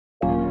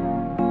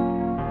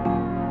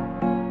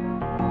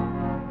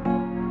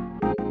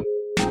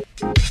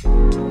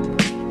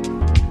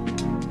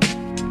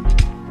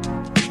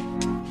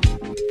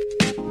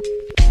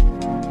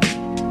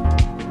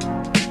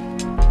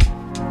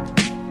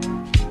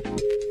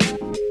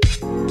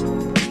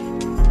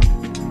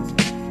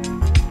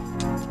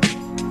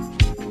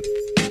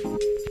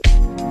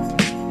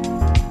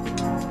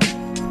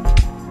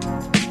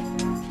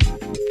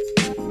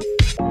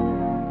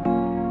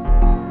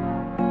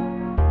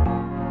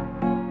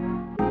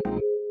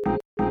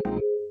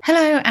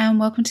Hello and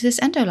welcome to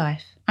this Endo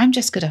Life. I'm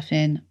Jessica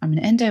Duffin. I'm an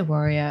endo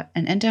warrior,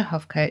 an endo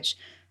health coach,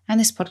 and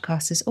this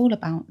podcast is all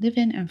about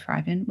living and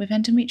thriving with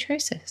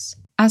endometriosis.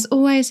 As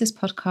always, this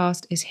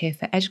podcast is here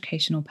for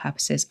educational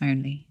purposes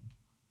only.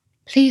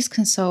 Please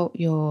consult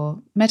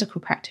your medical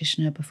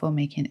practitioner before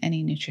making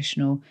any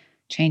nutritional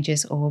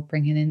changes or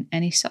bringing in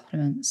any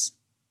supplements.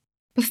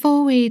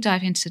 Before we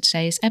dive into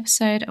today's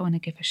episode, I want to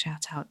give a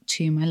shout out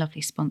to my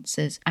lovely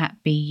sponsors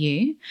at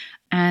BU.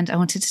 And I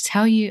wanted to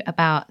tell you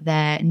about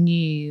their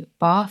new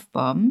bath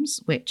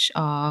bombs, which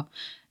are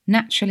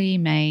naturally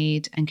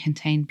made and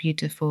contain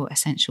beautiful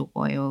essential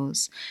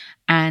oils.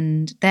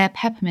 And their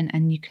peppermint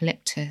and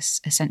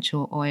eucalyptus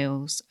essential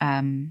oils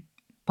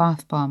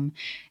bath bomb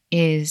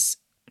is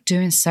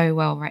doing so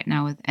well right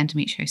now with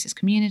endometriosis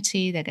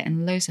community. They're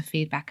getting loads of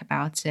feedback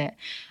about it.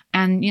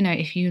 And, you know,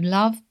 if you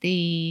love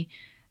the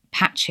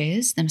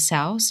patches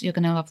themselves, you're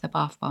going to love the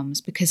bath bombs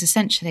because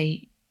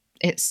essentially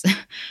it's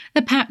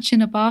the patch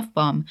in a bath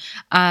bomb.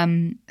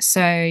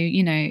 So,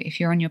 you know, if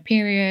you're on your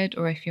period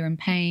or if you're in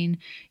pain,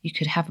 you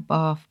could have a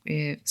bath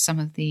with some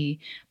of the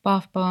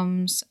bath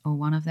bombs or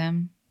one of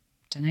them.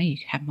 I don't know, you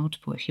could have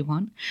multiple if you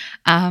want.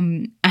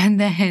 And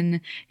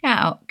then get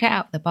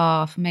out the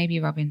bath,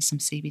 maybe rub in some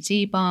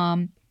CBD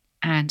balm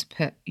and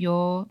put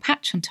your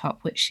patch on top,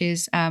 which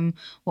is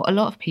what a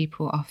lot of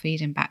people are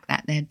feeding back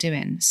that they're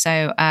doing.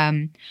 So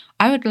I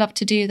would love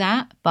to do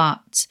that,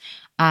 but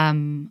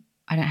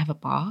I don't have a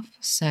bath,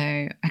 so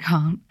I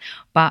can't.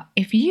 But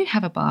if you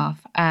have a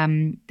bath,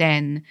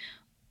 then,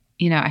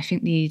 you know, I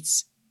think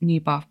these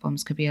new bath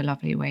bombs could be a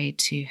lovely way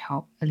to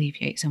help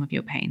alleviate some of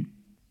your pain.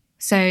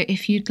 So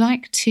if you'd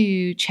like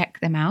to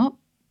check them out,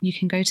 you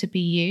can go to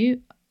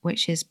BU,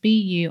 which is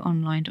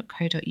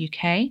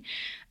buonline.co.uk.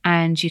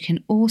 And you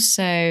can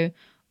also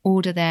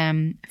order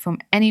them from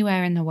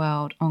anywhere in the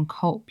world on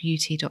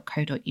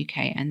cultbeauty.co.uk,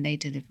 and they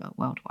deliver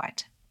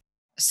worldwide.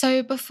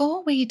 So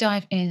before we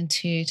dive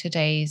into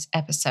today's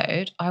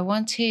episode, I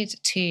wanted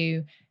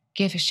to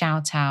give a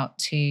shout out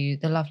to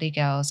the lovely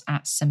girls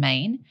at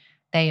Semaine.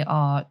 They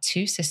are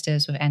two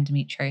sisters with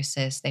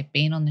endometriosis. They've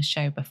been on the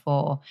show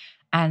before,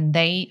 and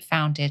they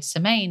founded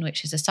Semaine,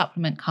 which is a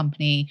supplement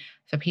company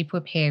for people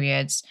with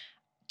periods.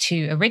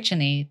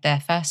 Originally, their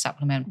first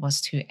supplement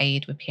was to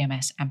aid with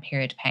PMS and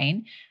period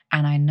pain.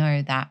 And I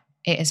know that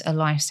it is a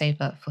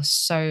lifesaver for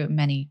so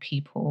many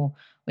people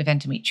with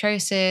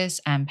endometriosis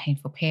and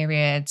painful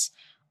periods.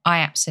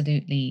 I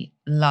absolutely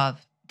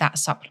love that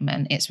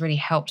supplement. It's really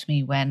helped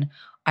me when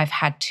I've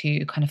had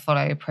to kind of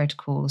follow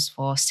protocols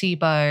for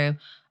SIBO,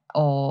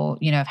 or,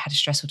 you know, I've had a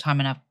stressful time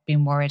and I've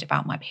been worried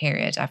about my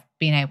period. I've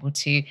been able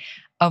to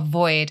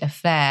avoid a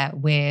flare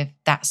with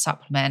that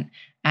supplement.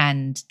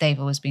 And they've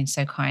always been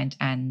so kind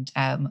and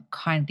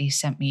kindly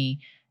sent me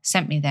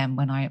them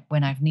when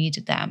I've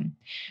needed them.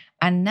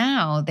 And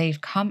now they've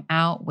come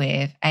out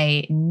with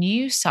a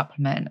new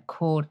supplement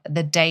called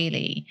the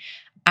Daily,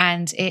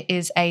 and it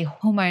is a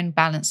hormone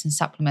balancing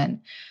supplement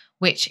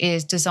which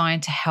is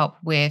designed to help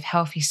with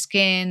healthy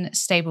skin,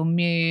 stable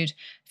mood,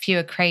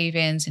 fewer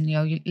cravings in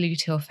your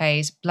luteal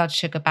phase, blood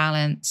sugar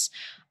balance.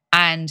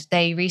 And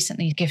they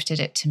recently gifted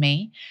it to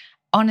me.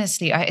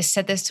 Honestly, I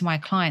said this to my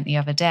client the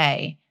other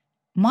day.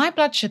 My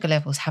blood sugar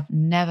levels have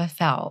never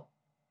felt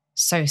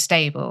so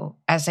stable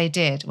as they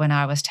did when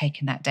I was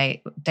taking that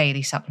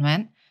daily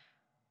supplement.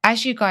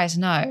 As you guys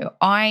know,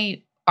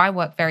 I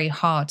work very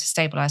hard to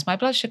stabilize my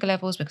blood sugar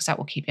levels because that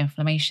will keep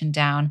inflammation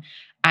down,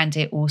 and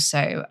it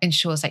also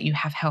ensures that you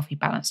have healthy,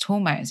 balanced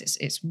hormones.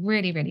 It's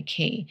really, really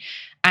key.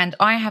 And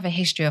I have a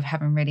history of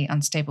having really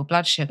unstable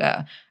blood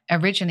sugar.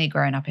 Originally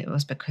growing up, it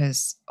was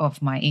because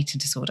of my eating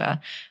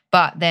disorder.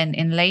 But then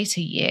in later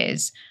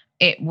years,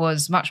 it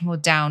was much more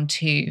down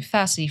to,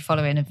 firstly,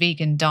 following a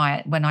vegan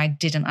diet when I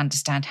didn't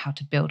understand how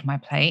to build my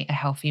plate, a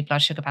healthy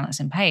blood sugar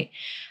balancing plate.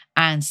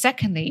 And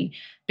secondly,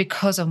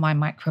 because of my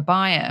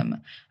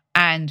microbiome.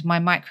 And my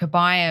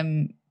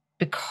microbiome,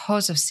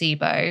 because of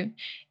SIBO,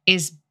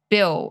 is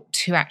built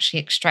to actually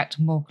extract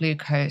more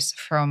glucose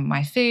from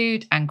my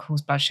food and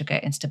cause blood sugar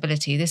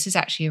instability. This is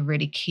actually a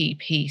really key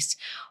piece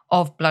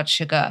of blood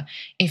sugar.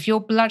 If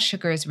your blood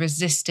sugar is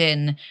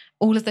resisting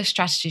all of the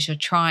strategies you're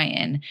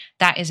trying,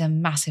 that is a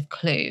massive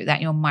clue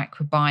that your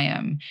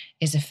microbiome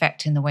is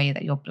affecting the way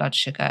that your blood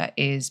sugar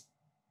is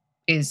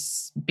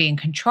being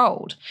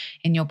controlled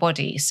in your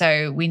body.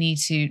 So we need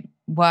to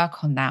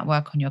work on that,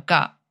 work on your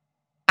gut.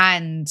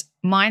 And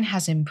mine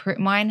has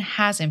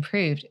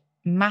improved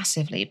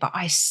massively, but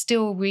I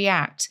still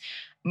react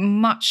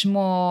much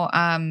more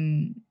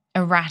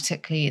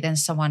erratically than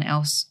someone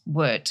else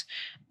would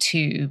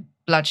to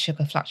blood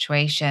sugar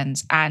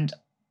fluctuations. And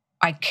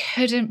I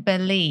couldn't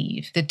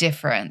believe the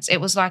difference.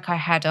 It was like I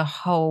had a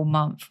whole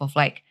month of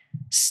like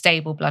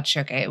stable blood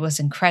sugar. It was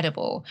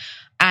incredible.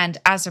 And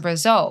as a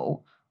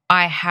result,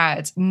 I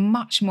had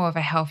much more of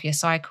a healthier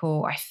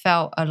cycle. I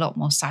felt a lot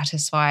more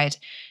satisfied.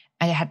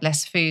 I had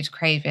less food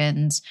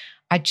cravings.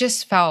 I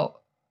just felt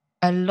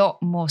a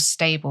lot more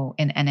stable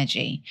in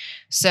energy.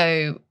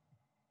 So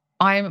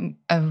I'm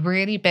a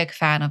really big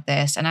fan of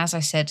this. And as I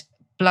said,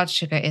 blood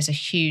sugar is a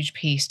huge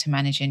piece to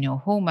managing your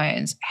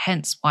hormones,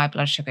 hence why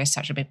blood sugar is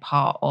such a big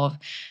part of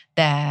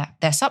their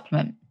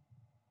supplement.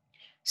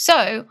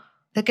 So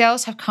the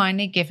girls have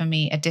kindly given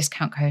me a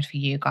discount code for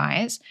you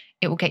guys.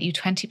 It will get you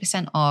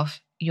 20% off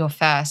your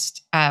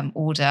first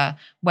order,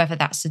 whether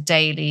that's the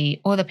daily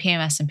or the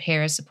PMS and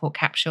period support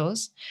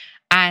capsules.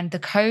 And the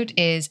code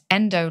is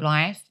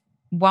ENDOLIFE,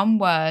 one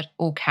word,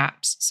 all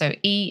caps. So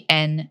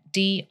ENDOLIFE.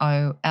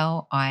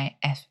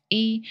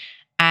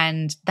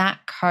 And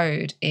that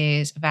code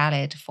is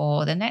valid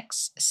for the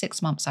next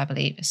 6 months, I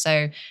believe.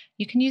 So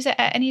you can use it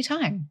at any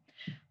time.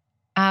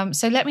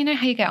 So let me know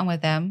how you get on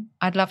with them.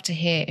 I'd love to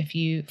hear if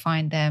you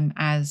find them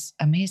as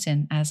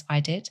amazing as I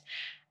did.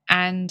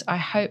 And I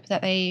hope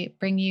that they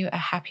bring you a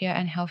happier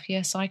and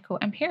healthier cycle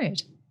and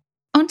period.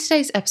 On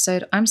today's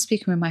episode, I'm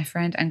speaking with my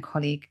friend and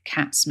colleague,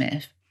 Kat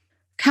Smith.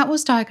 Kat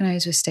was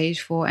diagnosed with stage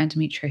 4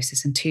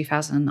 endometriosis in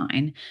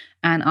 2009,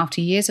 and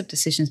after years of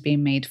decisions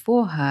being made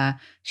for her,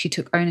 she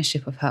took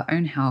ownership of her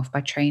own health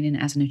by training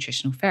as a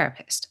nutritional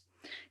therapist.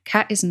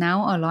 Kat is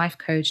now a Life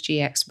Coach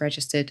GX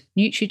registered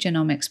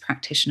nutrigenomics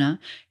practitioner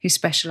who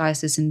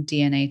specializes in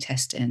DNA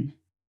testing.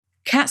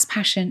 Kat's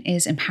passion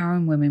is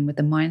empowering women with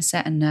the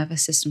mindset and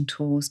nervous system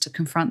tools to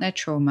confront their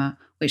trauma,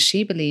 which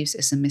she believes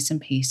is a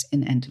missing piece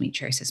in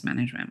endometriosis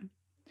management.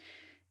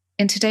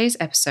 In today's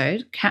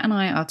episode, Kat and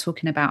I are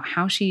talking about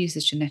how she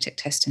uses genetic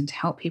testing to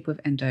help people with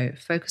endo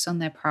focus on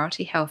their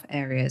priority health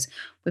areas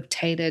with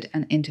tailored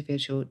and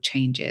individual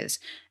changes.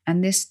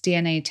 And this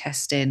DNA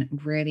testing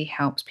really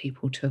helps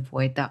people to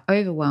avoid that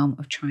overwhelm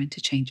of trying to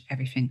change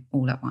everything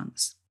all at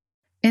once.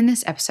 In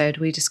this episode,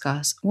 we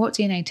discuss what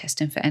DNA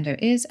testing for endo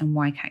is and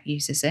why Kat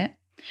uses it,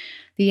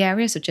 the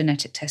areas of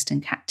genetic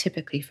testing Kat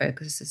typically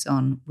focuses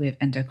on with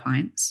endo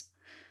clients,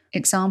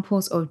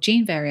 examples of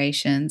gene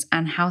variations,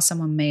 and how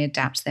someone may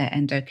adapt their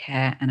endo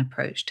care and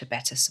approach to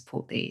better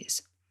support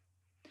these.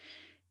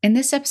 In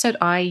this episode,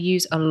 I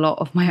use a lot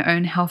of my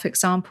own health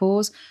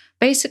examples,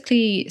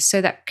 basically so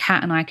that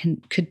Kat and I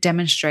could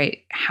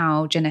demonstrate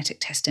how genetic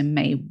testing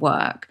may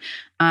work.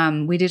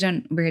 We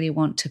didn't really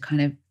want to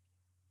kind of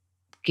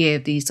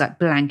give these like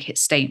blanket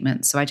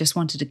statements, so I just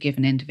wanted to give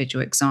an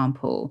individual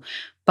example.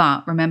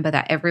 But remember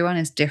that everyone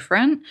is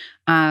different,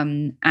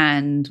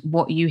 and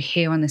what you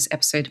hear on this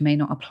episode may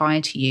not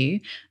apply to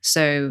you.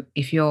 So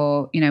if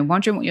you're,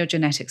 wondering what your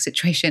genetic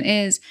situation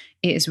is,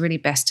 it is really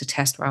best to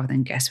test rather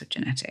than guess with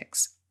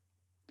genetics.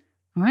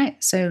 All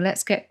right, so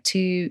let's get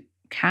to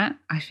Kat.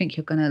 I think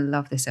you're going to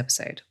love this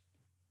episode.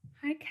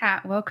 Hi,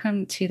 Kat.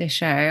 Welcome to the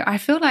show. I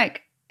feel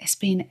like it's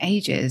been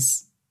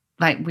ages,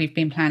 like we've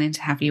been planning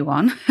to have you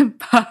on,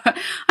 but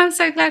I'm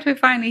so glad we're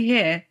finally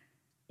here.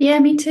 Yeah,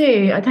 me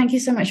too. Thank you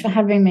so much for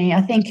having me.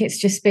 I think it's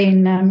just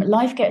been,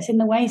 life gets in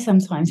the way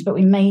sometimes, but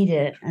we made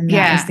it, and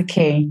that is the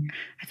key.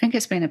 I think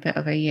it's been a bit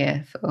of a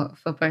year for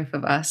both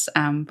of us,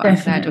 but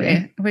definitely.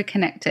 I'm glad we're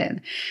connected.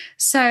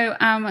 So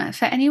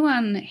for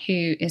anyone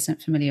who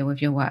isn't familiar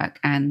with your work,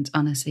 and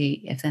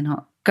honestly, if they're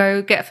not,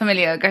 go get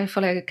familiar, go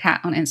follow Kat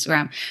on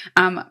Instagram.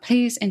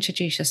 Please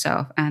introduce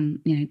yourself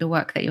and the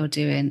work that you're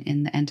doing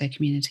in the endo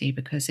community,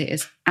 because it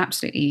is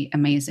absolutely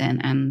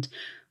amazing, and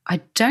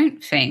I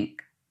don't think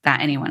that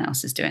anyone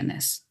else is doing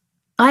this.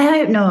 I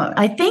hope not.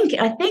 I think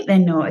they're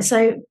not.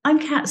 So I'm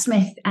Kat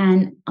Smith,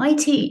 and I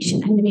teach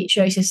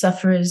endometriosis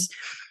sufferers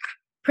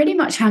pretty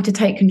much how to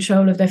take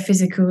control of their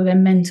physical, their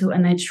mental,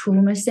 and their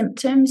trauma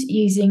symptoms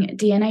using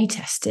DNA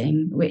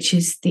testing, which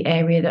is the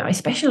area that I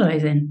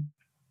specialize in.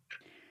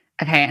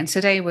 Okay, and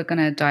today we're going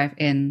to dive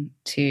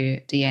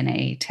into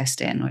DNA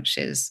testing, which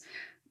is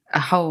a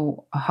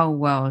whole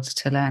world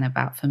to learn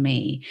about for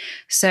me.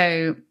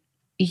 So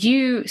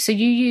you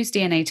use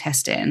DNA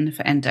testing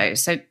for endo.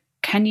 So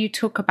can you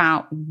talk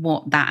about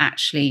what that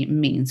actually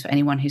means for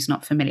anyone who's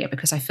not familiar?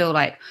 Because I feel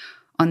like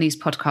on these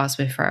podcasts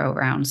we throw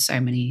around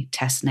so many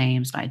test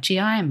names like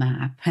GI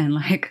map and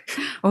like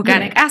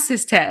organic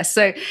acids test.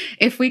 So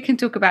if we can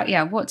talk about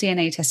what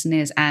DNA testing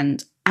is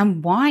and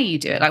why you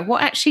do it, like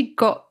what actually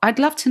I'd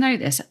love to know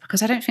this,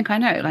 because I don't think I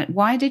know. Like,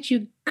 why did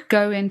you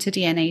go into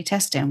DNA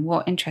testing?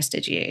 What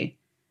interested you?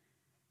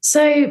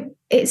 So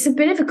it's a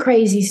bit of a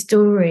crazy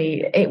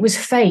story. It was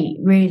fate,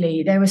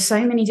 really. There were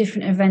so many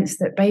different events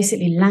that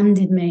basically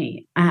landed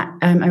me at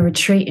a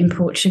retreat in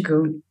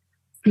Portugal,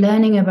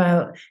 learning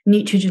about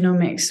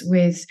nutrigenomics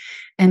with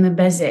Emma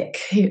Bezic,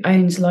 who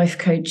owns Life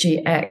Coach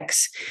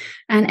GX.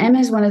 And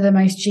Emma's one of the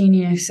most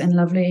genius and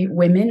lovely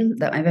women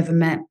that I've ever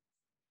met.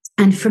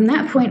 And from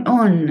that point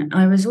on,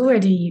 I was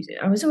already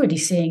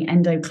seeing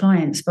endo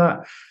clients.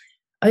 But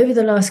over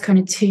the last kind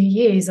of 2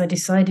 years, I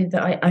decided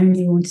that I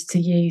only wanted to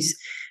use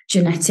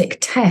genetic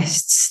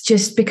tests,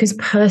 just because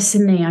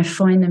personally I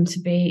find them to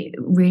be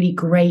really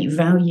great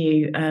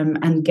value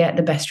and get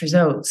the best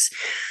results.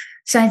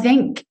 So I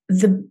think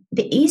the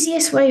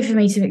easiest way for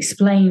me to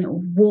explain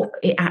what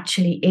it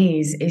actually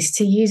is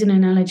to use an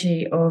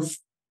analogy of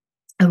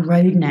a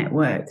road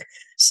network.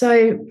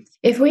 So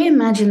if we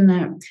imagine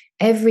that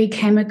every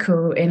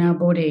chemical in our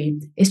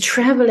body is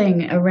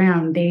traveling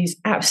around these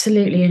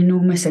absolutely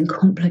enormous and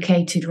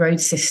complicated road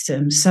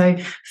systems. So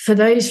for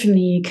those from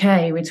the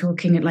UK, we're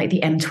talking at like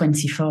the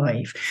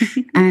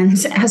M25.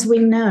 And as we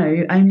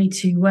know only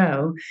too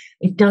well,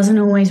 it doesn't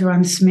always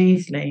run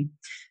smoothly.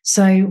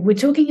 So we're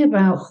talking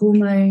about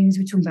hormones,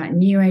 we're talking about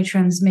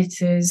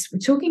neurotransmitters, we're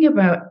talking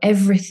about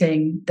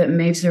everything that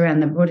moves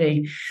around the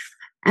body.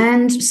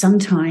 And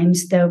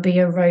sometimes there'll be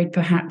a road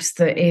perhaps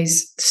that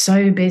is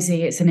so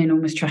busy it's an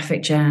enormous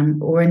traffic jam,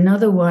 or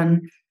another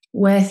one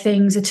where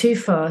things are too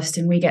fast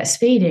and we get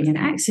speeding and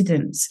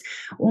accidents.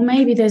 Or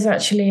maybe there's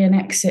actually an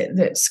exit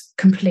that's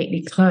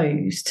completely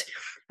closed.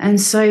 And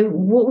so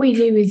what we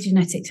do with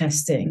genetic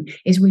testing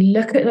is we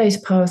look at those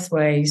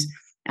pathways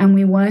and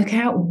we work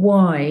out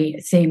why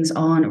things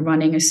aren't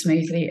running as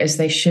smoothly as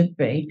they should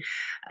be.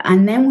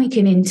 And then we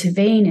can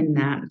intervene in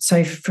that.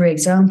 So, for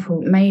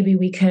example, maybe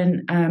we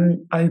can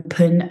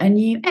open a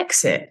new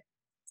exit,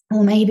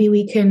 or maybe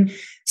we can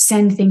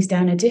send things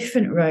down a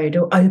different road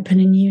or open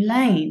a new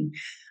lane.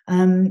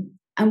 And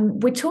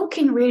we're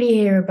talking really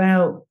here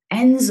about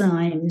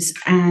enzymes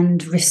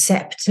and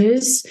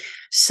receptors.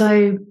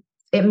 So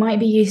it might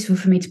be useful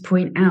for me to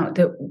point out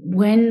that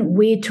when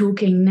we're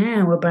talking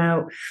now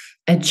about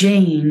a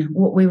gene,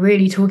 what we're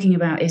really talking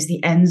about is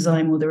the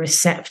enzyme or the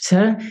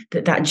receptor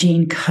that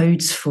gene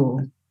codes for.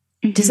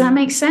 Mm-hmm. Does that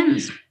make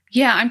sense?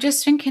 Yeah, I'm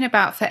just thinking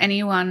about for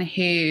anyone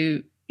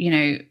who,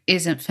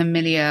 isn't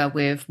familiar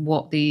with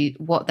what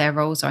their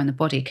roles are in the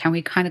body, can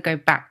we kind of go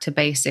back to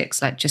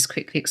basics, like just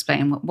quickly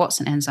explain what's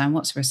an enzyme,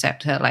 what's a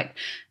receptor,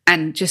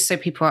 and just so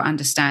people are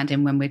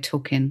understanding when we're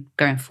talking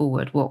going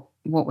forward, what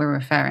we're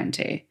referring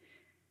to.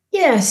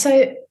 Yeah,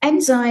 so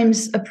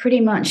enzymes are pretty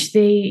much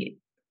the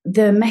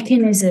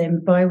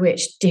mechanism by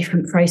which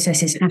different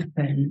processes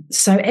happen.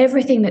 So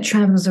everything that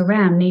travels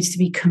around needs to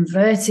be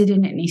converted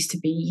and it needs to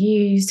be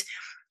used.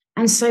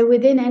 And so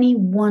within any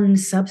one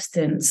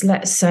substance,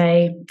 let's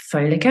say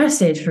folic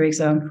acid, for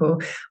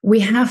example, we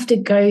have to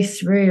go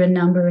through a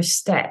number of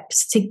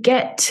steps to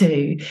get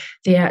to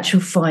the actual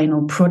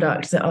final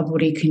product that our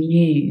body can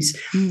use.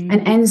 Mm.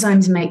 And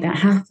enzymes make that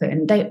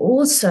happen. They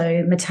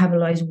also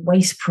metabolize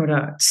waste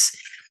products.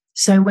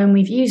 So when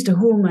we've used a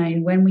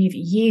hormone, when we've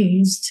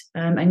used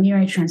a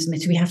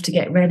neurotransmitter, we have to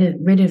get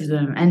rid of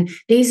them. And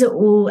these are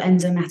all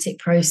enzymatic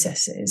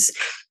processes.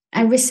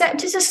 And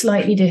receptors are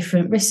slightly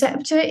different.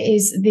 Receptor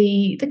is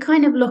the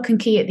kind of lock and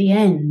key at the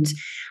end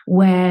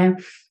where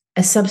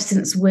a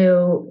substance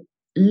will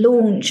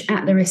launch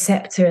at the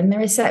receptor, and the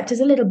receptor is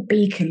a little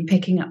beacon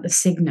picking up the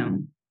signal.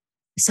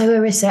 So a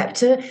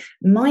receptor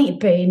might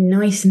be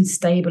nice and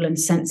stable and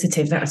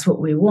sensitive. That's what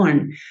we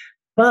want.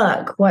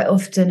 But quite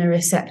often a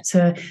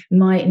receptor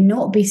might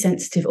not be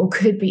sensitive or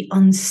could be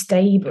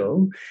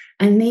unstable.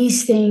 And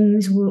these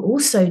things will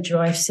also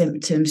drive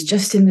symptoms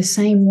just in the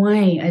same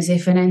way as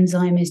if an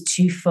enzyme is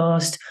too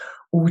fast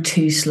or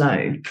too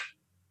slow.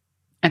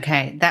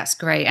 Okay, that's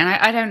great. And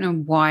I don't know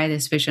why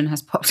this vision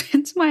has popped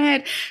into my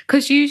head,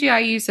 because usually I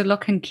use a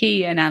lock and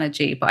key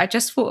analogy, but I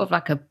just thought of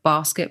like a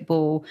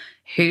basketball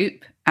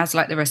hoop as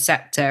like the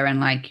receptor, and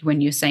like when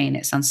you're saying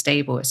it's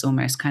unstable, it's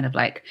almost kind of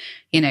like,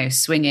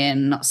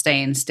 swinging, not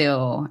staying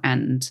still,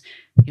 and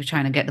you're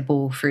trying to get the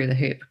ball through the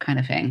hoop kind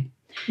of thing.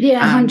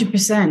 Yeah,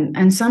 100%.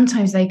 And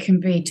sometimes they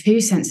can be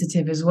too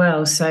sensitive as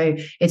well. So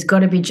it's got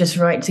to be just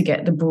right to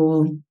get the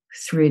ball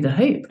through the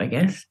hoop, I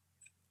guess.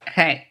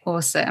 Okay,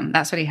 awesome.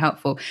 That's really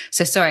helpful.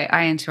 So sorry,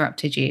 I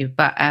interrupted you,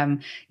 but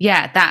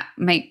that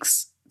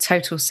makes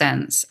total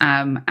sense.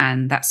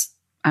 And that's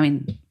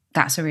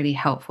a really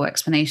helpful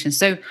explanation.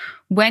 So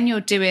when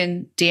you're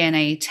doing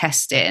DNA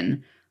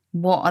testing,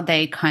 what are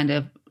they kind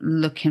of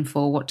looking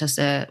for? What does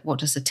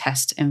a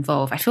test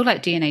involve? I feel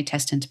like DNA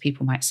testing to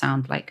people might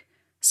sound like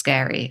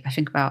scary. I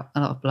think about a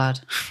lot of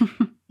blood.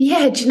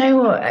 Yeah, do you know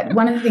what?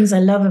 One of the things I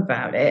love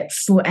about it,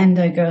 for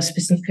endo girls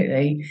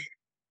specifically,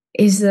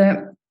 is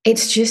that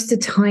it's just a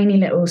tiny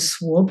little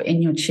swab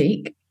in your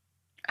cheek.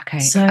 Okay,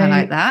 so I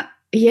like that.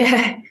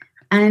 Yeah,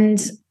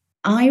 and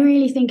I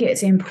really think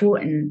it's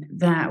important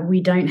that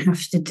we don't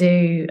have to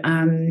do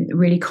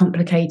really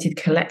complicated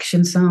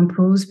collection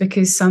samples,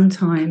 because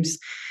sometimes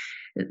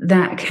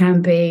that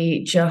can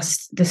be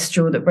just the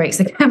straw that breaks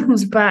the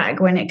camel's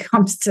back when it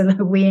comes to the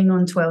weeing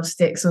on 12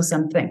 sticks or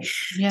something.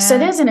 Yeah. So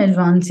there's an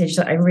advantage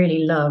that I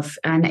really love,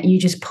 and you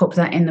just pop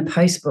that in the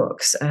post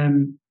box.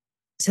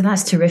 So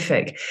that's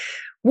terrific.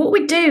 What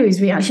we do is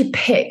we actually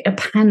pick a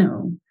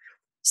panel.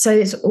 So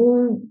it's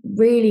all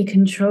really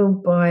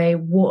controlled by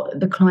what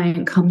the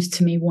client comes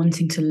to me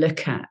wanting to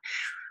look at.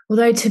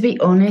 Although, to be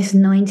honest,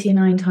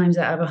 99 times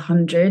out of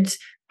 100,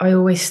 I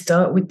always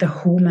start with the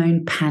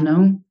hormone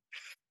panel.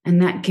 And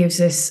that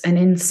gives us an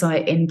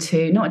insight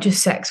into not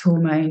just sex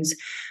hormones,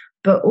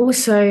 but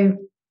also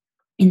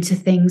into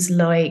things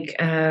like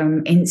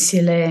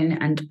insulin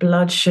and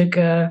blood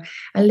sugar,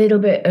 a little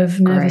bit of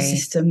nervous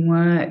system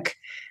work.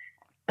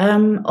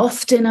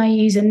 Often I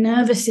use a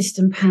nervous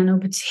system panel,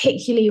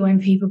 particularly when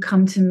people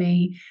come to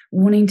me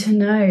wanting to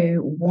know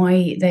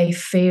why they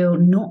feel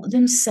not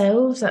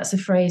themselves. That's a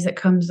phrase that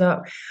comes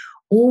up.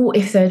 Or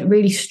if they're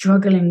really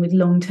struggling with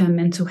long-term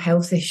mental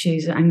health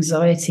issues,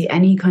 anxiety,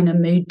 any kind of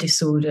mood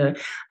disorder.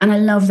 And I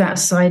love that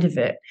side of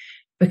it,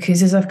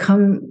 because as I've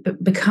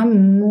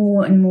become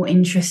more and more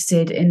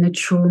interested in the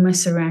trauma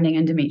surrounding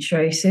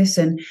endometriosis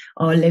and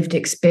our lived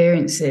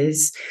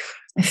experiences,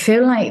 I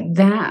feel like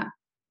that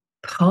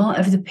part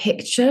of the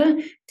picture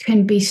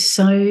can be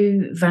so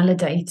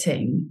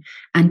validating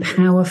and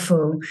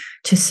powerful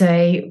to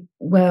say,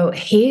 well,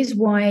 here's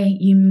why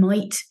you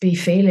might be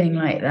feeling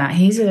like that.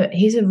 Here's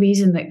a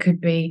reason that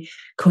could be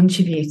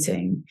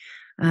contributing.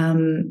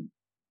 And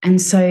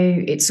so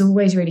it's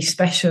always really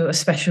a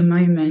special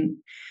moment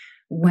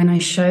when I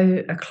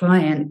show a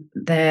client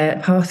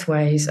their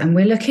pathways, and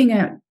we're looking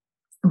at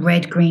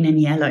red, green, and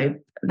yellow.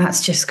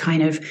 That's just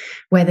kind of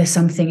whether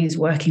something is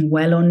working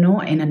well or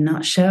not in a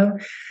nutshell.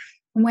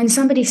 And when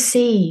somebody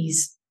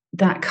sees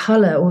that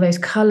color, all those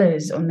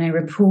colors on their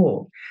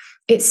report,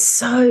 it's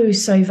so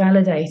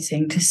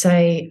validating to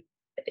say,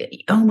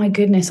 oh my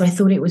goodness, I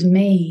thought it was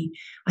me.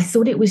 I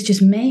thought it was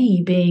just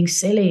me being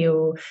silly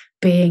or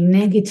being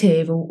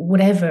negative or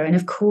whatever. And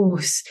of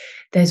course,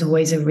 there's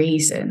always a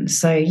reason.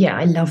 So yeah,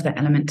 I love that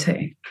element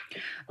too.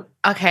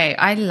 Okay,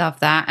 I love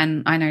that.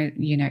 And I know,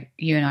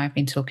 you and I have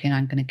been talking,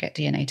 I'm going to get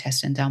DNA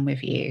testing done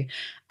with you.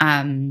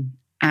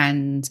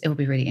 And it will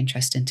be really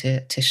interesting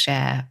to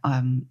share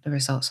the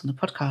results on the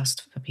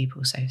podcast for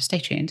people. So stay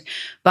tuned.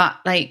 But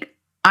like,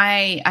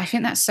 I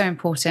think that's so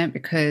important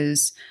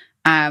because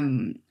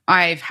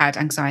I've had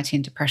anxiety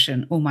and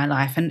depression all my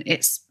life, and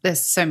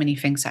there's so many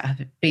things that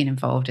have been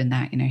involved in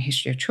that.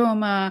 History of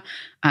trauma.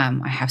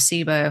 I have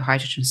SIBO,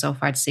 hydrogen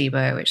sulfide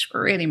SIBO, which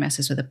really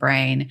messes with the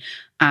brain.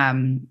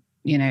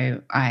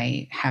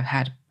 I have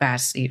had bad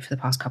sleep for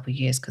the past couple of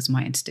years because of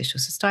my interstitial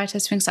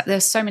cystitis. Things like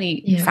there's so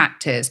many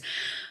factors.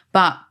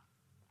 But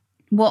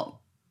what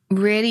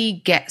really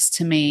gets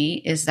to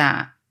me is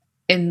that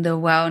in the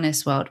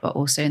wellness world, but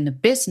also in the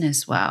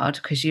business world,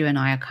 because you and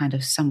I are kind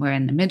of somewhere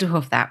in the middle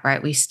of that,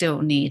 right? We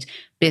still need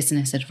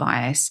business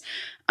advice.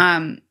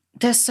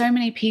 There's so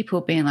many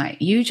people being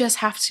like, you just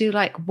have to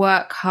like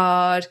work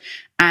hard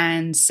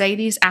and say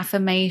these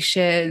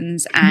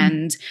affirmations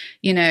and,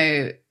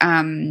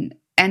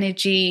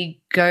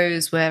 energy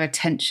goes where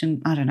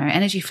attention, I don't know,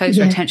 energy flows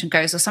where attention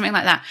goes or something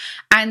like that.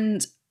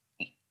 And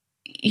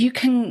you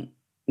can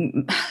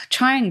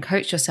try and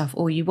coach yourself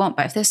all you want,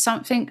 but if there's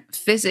something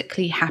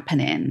physically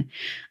happening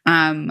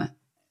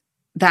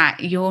that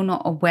you're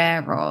not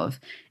aware of,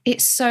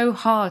 it's so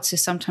hard to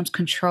sometimes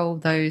control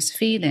those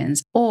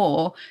feelings,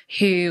 or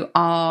who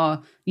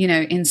are,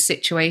 in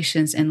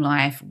situations in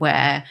life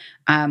where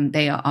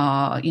they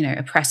are,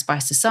 oppressed by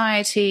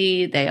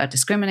society, they are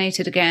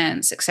discriminated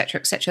against, etc.,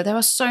 etc. There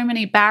are so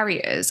many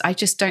barriers. I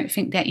just don't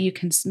think that you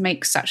can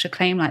make such a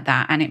claim like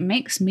that. And it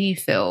makes me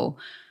feel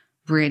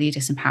really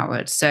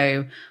disempowered.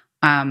 So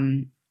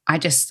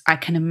I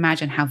can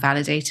imagine how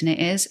validating it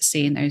is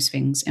seeing those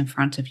things in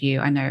front of you.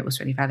 I know it was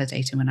really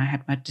validating when I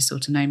had my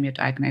dysautonomia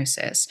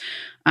diagnosis.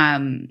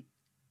 And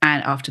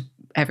after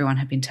everyone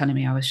had been telling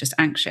me I was just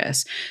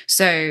anxious.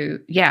 So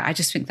yeah, I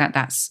just think that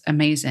that's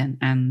amazing.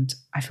 And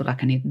I feel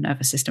like I need a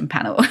nervous system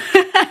panel.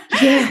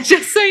 Yeah.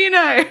 Just so you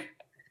know.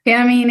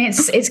 Yeah, I mean,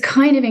 it's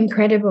kind of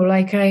incredible.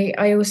 Like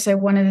I also,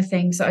 one of the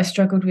things that I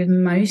struggled with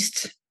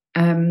most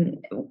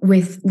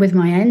with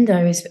my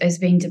endo has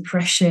been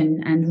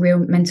depression and real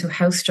mental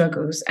health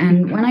struggles.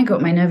 And when I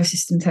got my nervous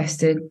system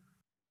tested,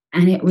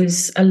 and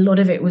a lot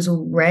of it was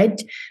all red,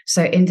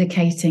 so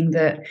indicating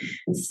that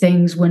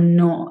things were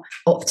not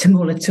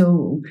optimal at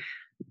all.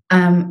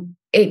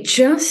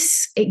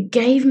 It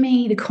gave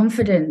me the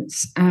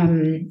confidence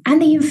and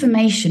the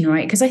information,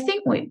 right? Because I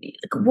think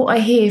what I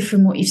hear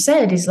from what you've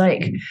said is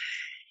like,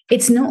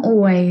 it's not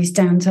always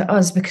down to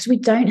us because we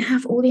don't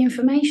have all the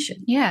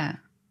information. Yeah,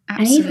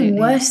 absolutely. And even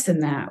worse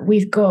than that,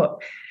 we've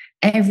got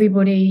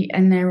everybody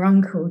and their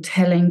uncle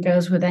telling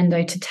girls with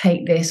endo to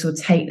take this or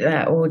take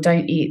that, or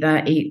don't eat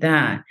that, eat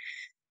that.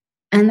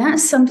 And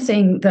that's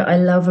something that I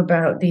love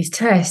about these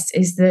tests,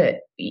 is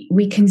that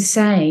we can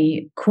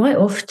say quite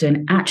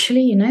often,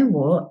 actually, you know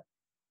what?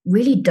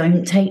 Really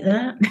don't take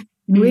that.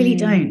 Really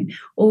don't.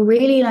 Or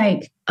really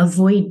like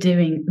avoid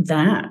doing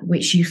that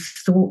which you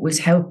thought was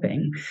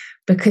helping,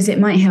 because it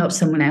might help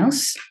someone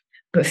else.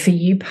 But for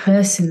you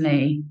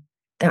personally,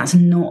 that's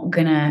not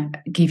going to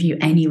give you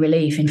any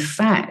relief. In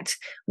fact,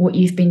 what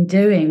you've been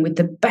doing with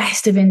the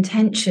best of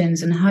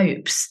intentions and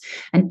hopes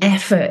and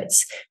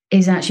efforts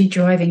is actually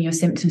driving your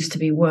symptoms to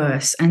be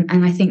worse. And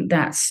I think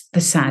that's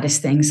the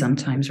saddest thing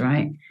sometimes,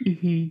 right?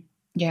 Mm-hmm.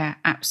 Yeah,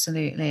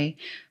 absolutely.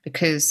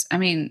 Because, I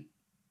mean,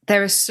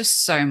 there is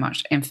just so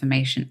much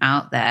information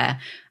out there.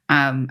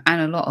 And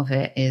a lot of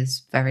it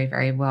is very,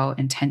 very well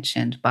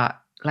intentioned.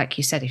 But like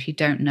you said, if you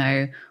don't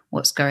know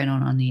what's going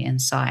on the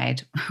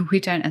inside, we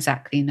don't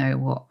exactly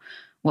know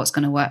what's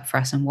going to work for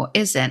us and what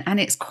isn't. And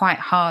it's quite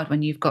hard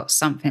when you've got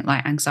something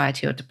like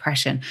anxiety or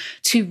depression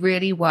to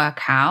really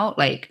work out.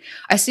 Like,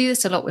 I see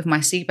this a lot with my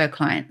SIBO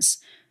clients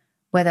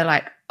where they're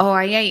like, oh,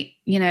 I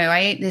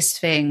ate this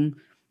thing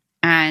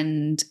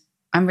and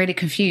I'm really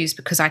confused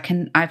because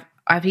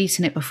I've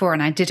eaten it before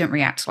and I didn't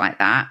react like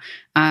that.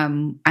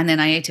 And then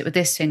I ate it with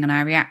this thing and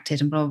I reacted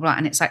and blah, blah, blah.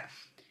 And it's like,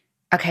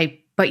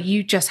 okay, but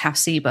you just have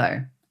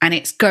SIBO and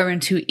it's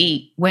going to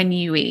eat when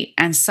you eat.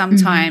 And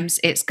sometimes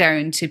it's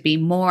going to be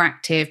more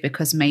active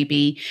because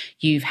maybe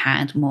you've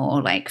had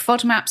more like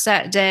FODMAPs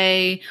that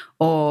day,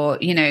 or,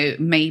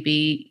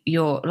 maybe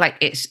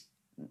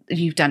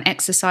you've done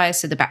exercise,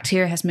 so the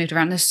bacteria has moved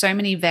around. There's so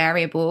many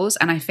variables.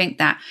 And I think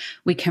that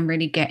we can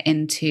really get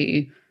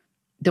into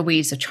the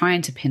weeds of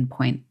trying to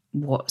pinpoint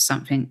what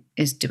something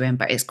is doing,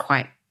 but it's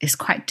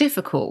quite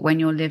difficult when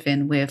you're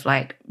living with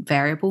like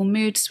variable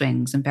mood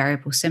swings and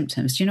variable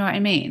symptoms. Do you know what I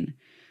mean?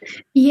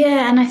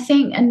 Yeah. And I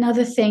think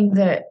another thing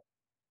that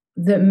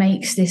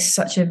makes this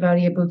such a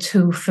valuable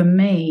tool for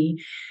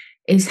me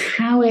is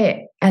how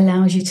it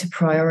allows you to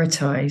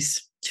prioritize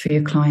for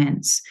your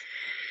clients.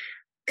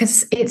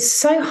 Because it's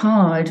so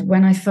hard.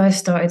 When I first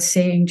started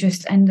seeing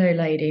just endo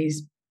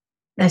ladies,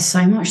 there's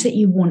so much that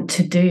you want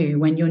to do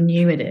when you're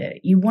new at it.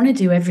 You want to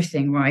do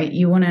everything, right?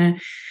 You want to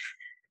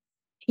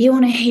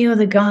heal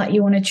the gut,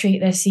 you want to treat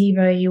their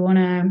SIBO, you want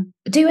to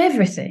do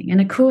everything.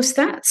 And of course,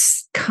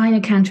 that's kind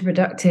of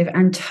counterproductive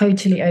and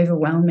totally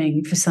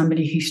overwhelming for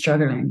somebody who's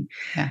struggling.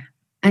 Yeah.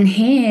 And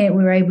here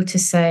we're able to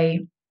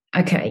say,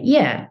 okay,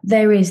 yeah,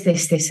 there is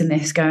this, and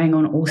this going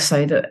on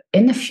also, that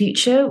in the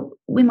future,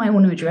 we might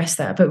want to address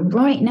that. But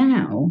right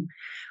now,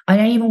 I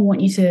don't even want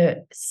you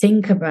to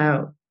think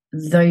about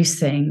those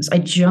things. I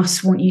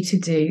just want you to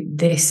do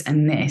this,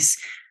 and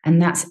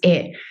that's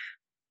it.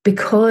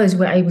 Because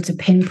we're able to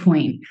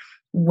pinpoint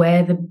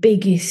where the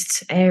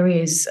biggest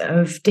areas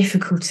of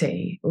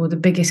difficulty or the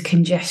biggest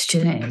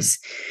congestion is.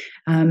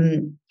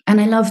 And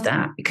I love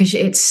that because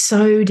it's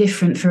so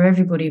different for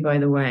everybody, by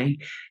the way.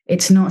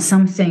 It's not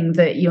something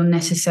that you'll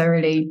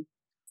necessarily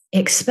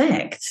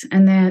expect.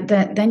 And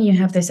then you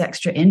have this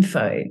extra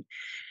info,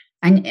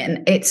 and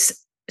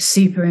it's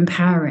super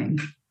empowering.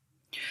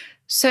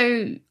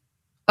 So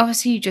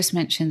obviously you just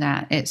mentioned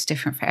that it's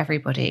different for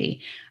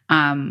everybody.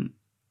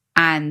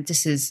 And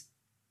this is,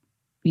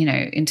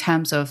 in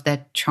terms of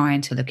they're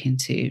trying to look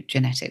into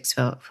genetics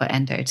for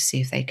endo to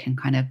see if they can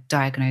kind of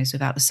diagnose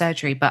without the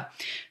surgery. But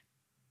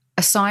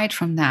aside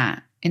from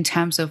that, in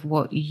terms of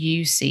what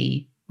you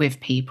see with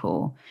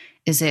people,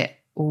 is it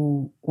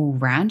all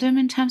random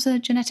in terms of the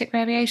genetic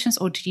variations,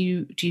 or do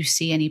you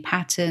see any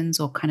patterns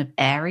or kind of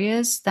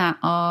areas that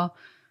are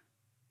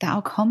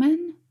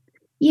common?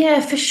 Yeah,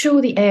 for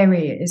sure, the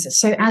areas.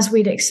 So as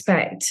we'd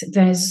expect,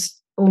 there's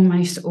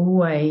almost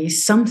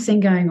always something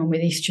going on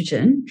with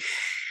estrogen,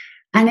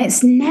 and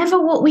it's never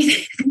what we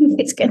think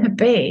it's going to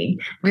be.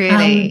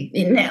 Really?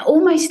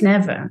 Almost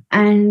never.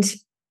 And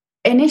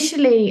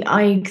initially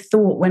I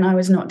thought, when I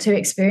was not too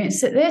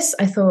experienced at this,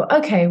 I thought,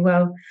 okay,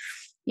 well,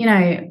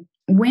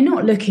 we're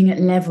not looking at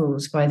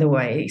levels, by the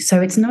way.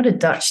 So it's not a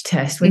Dutch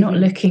test. We're not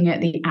looking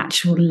at the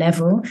actual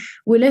level.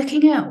 We're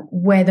looking at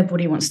where the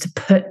body wants to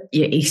put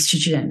your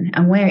estrogen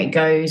and where it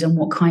goes and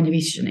what kind of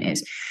estrogen it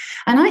is.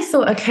 And I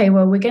thought, okay,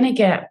 well,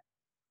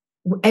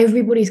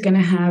 everybody's going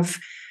to have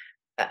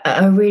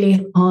a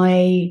really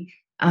high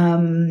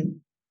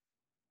kind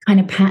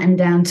of pattern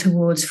down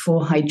towards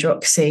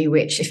 4-hydroxy,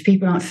 which, if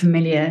people aren't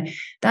familiar,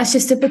 that's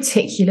just a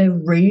particular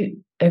route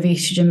of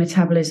estrogen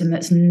metabolism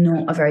that's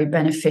not a very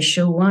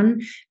beneficial one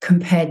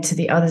compared to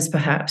the others,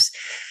 perhaps.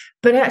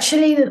 But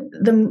actually,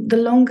 the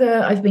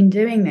longer I've been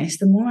doing this,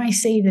 the more I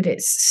see that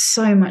it's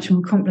so much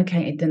more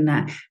complicated than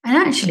that. And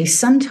actually,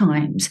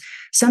 sometimes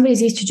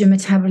somebody's estrogen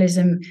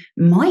metabolism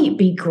might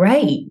be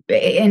great,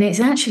 and it's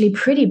actually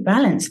pretty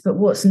balanced. But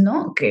what's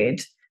not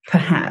good,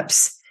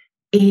 perhaps,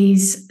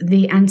 is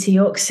the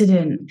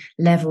antioxidant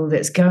level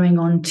that's going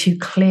on to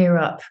clear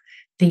up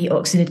the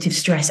oxidative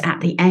stress at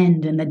the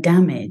end and the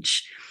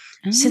damage.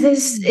 So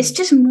it's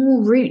just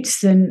more roots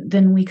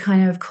than we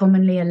kind of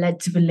commonly are led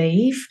to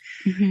believe.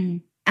 Mm-hmm.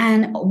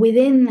 And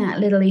within that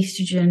little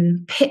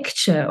estrogen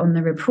picture on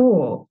the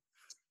report,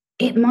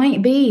 it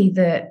might be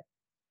that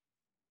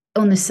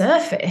on the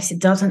surface, it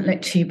doesn't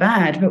look too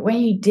bad. But when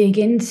you dig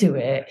into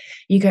it,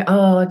 you go,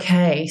 oh,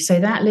 okay, so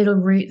that little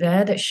root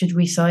there that should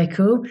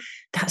recycle,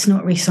 that's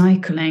not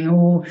recycling.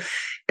 Or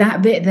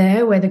that bit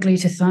there where the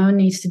glutathione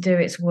needs to do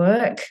its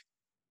work,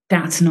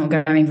 that's not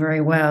going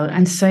very well.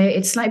 And so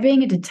it's like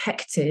being a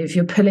detective.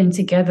 You're pulling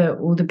together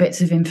all the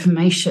bits of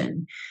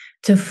information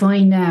to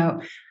find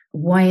out,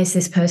 why is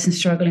this person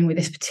struggling with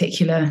this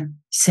particular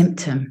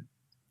symptom?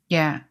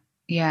 Yeah,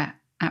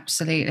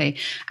 absolutely.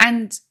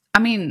 And I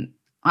mean,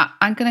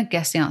 I'm going to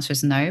guess the answer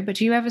is no, but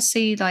do you ever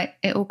see like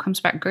it all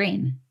comes back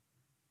green?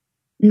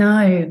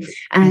 No.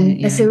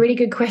 And that's a really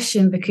good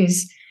question,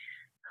 because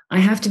I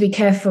have to be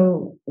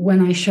careful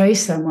when I show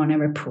someone a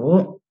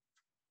report.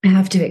 I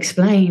have to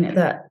explain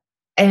that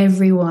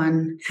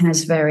everyone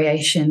has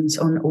variations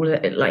on all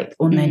of it, like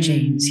on their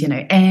genes,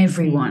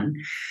 everyone.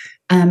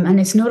 And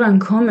it's not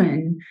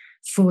uncommon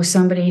for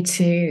somebody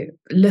to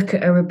look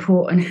at a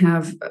report and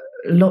have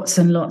lots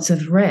and lots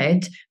of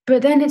red,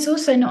 but then it's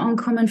also not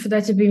uncommon for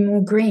there to be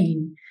more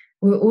green.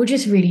 We're all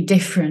just really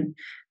different.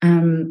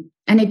 And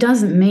it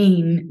doesn't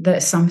mean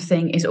that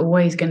something is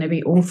always going to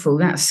be awful.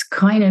 That's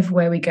kind of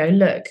where we go,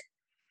 look,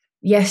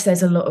 yes,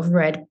 there's a lot of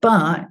red,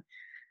 but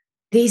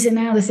these are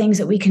now the things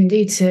that we can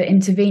do to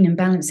intervene and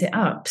balance it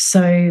up.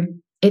 So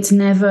it's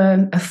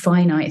never a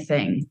finite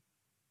thing.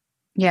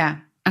 Yeah.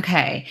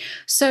 Okay.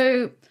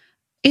 So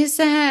is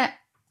there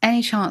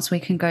any chance we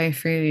can go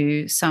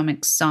through some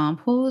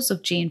examples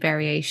of gene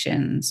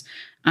variations,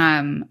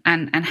 and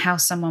how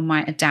someone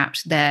might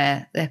adapt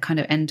their kind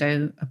of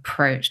endo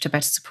approach to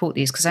better support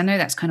these? Because I know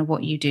that's kind of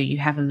what you do. You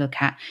have a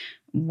look at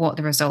what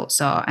the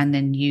results are, and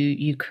then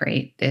you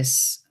create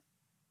this,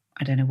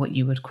 I don't know what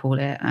you would call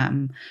it,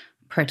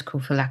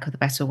 protocol, for lack of the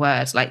better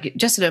words, like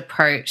just an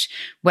approach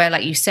where,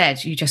 like you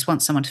said, you just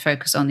want someone to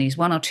focus on these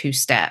 1 or 2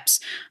 steps.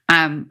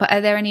 But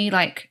are there any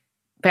like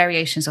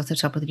variations off the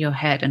top of your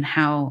head, and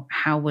how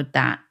would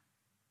that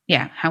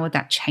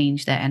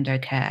change their endo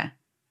care?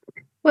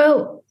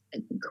 Well,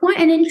 quite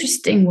an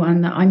interesting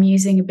one that I'm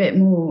using a bit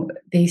more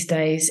these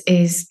days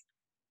is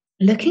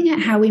looking at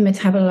how we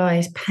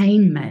metabolize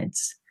pain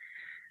meds.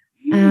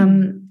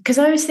 Because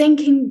I was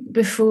thinking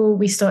before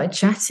we started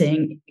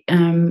chatting,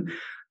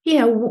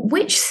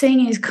 which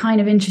thing is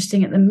kind of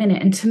interesting at the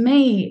minute? And to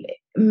me,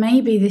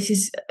 maybe this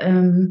is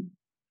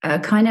a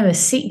kind of a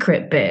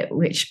secret bit,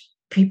 which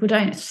people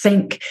don't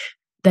think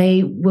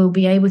they will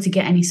be able to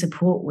get any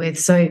support with.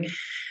 So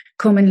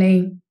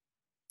commonly,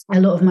 a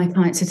lot of my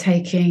clients are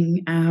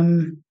taking,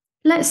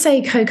 let's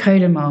say,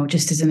 cocodamol,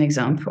 just as an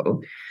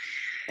example.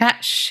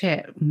 That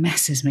shit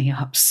messes me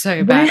up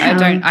so bad.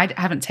 Well, I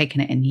haven't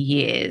taken it in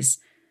years.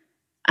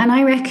 And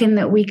I reckon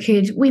that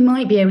we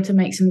might be able to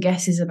make some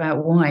guesses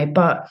about why,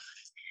 but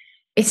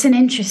it's an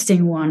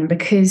interesting one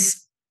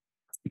because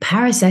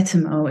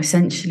paracetamol,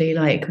 essentially,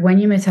 like when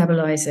you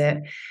metabolize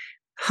it,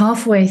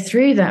 halfway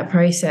through that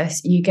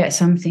process, you get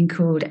something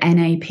called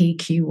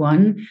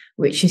NAPQ1,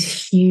 which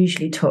is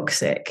hugely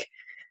toxic.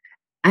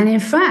 And in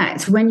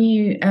fact,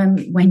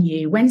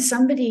 when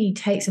somebody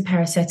takes a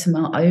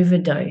paracetamol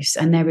overdose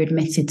and they're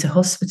admitted to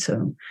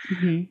hospital,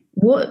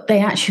 what they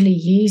actually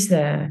use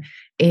there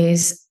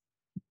is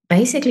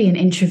basically an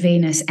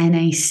intravenous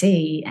NAC,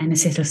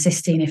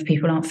 N-acetylcysteine, if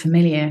people aren't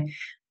familiar,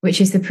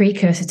 which is the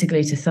precursor to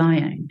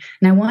glutathione.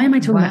 Now, why am I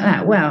talking about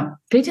that? Well,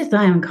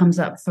 glutathione comes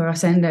up for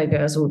us endo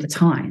girls all the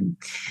time.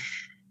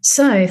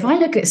 So if I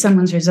look at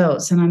someone's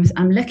results and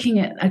I'm looking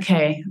at,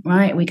 okay,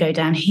 right, we go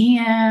down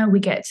here, we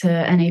get to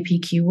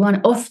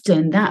NAPQ1.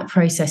 Often that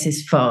process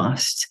is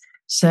fast.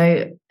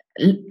 So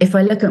if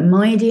I look at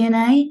my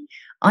DNA,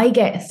 I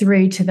get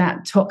through to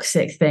that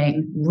toxic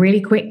thing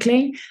really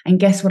quickly. And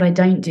guess what I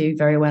don't do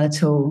very well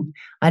at all?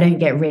 I don't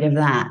get rid of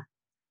that.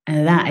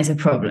 And that is a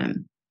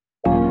problem.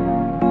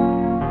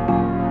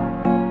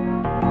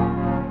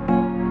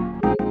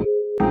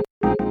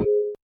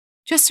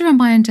 Just a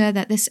reminder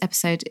that this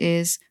episode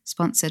is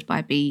sponsored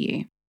by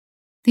BU.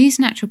 These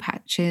natural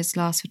patches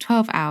last for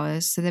 12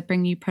 hours, so they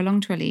bring you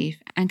prolonged relief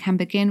and can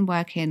begin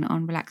working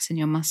on relaxing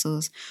your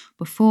muscles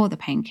before the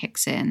pain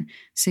kicks in,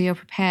 so you're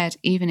prepared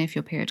even if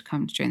your period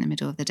comes during the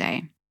middle of the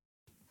day.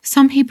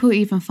 Some people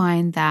even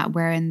find that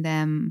wearing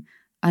them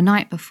a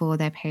night before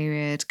their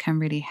period can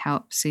really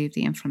help soothe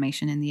the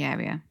inflammation in the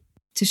area.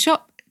 To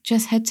shop,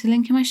 just head to the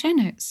link in my show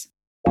notes.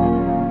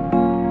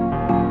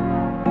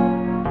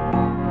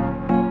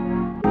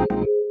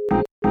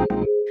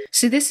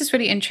 So this is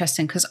really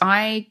interesting because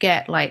I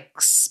get like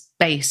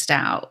spaced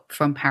out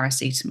from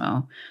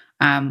paracetamol.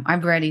 I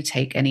rarely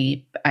take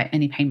any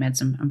pain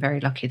meds. I'm very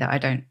lucky that I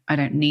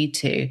don't need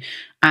to.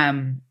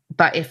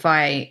 But if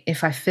I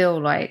feel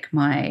like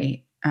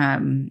my I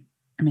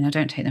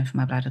don't take them for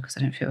my bladder because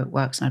I don't feel it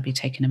works, and I'd be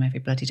taking them every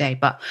bloody day.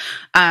 But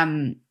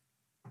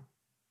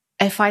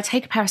if I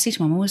take a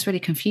paracetamol, I'm always really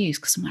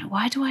confused because I'm like,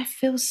 why do I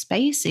feel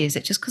spacey? Is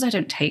it just because I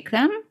don't take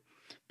them?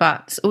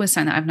 But it's always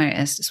something that I've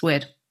noticed. It's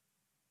weird.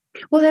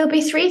 Well, there'll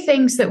be 3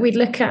 things that we'd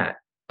look at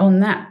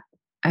on that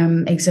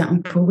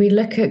example. We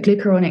look at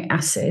glucuronic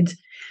acid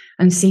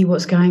and see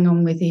what's going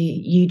on with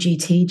the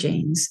UGT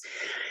genes.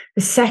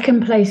 The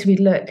second place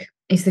we'd look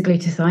is the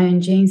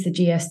glutathione genes, the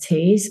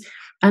GSTs.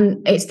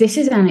 And this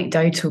is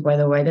anecdotal, by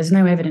the way. There's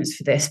no evidence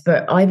for this,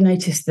 but I've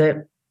noticed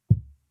that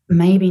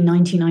maybe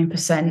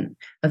 99%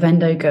 of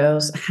endo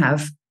girls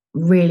have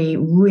really,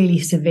 really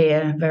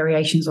severe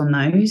variations on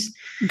those.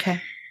 Okay.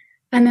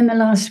 And then the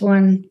last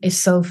one is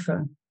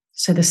sulfur.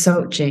 So the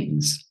salt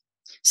genes.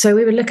 So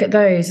we would look at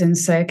those and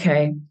say,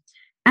 okay,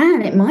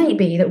 and it might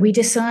be that we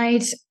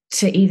decide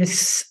to either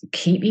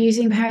keep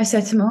using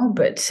paracetamol,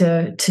 but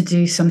to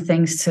do some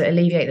things to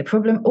alleviate the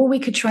problem, or we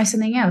could try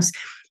something else.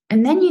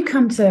 And then you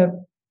come to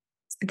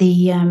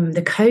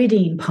the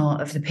codeine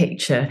part of the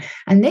picture,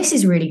 and this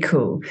is really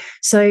cool.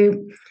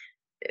 So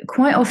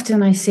quite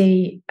often I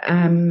see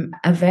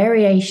a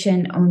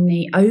variation on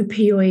the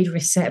opioid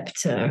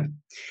receptor,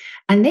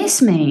 and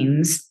this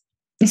means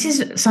this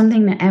is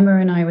something that Emma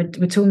and I were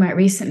talking about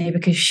recently,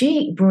 because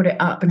she brought it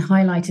up and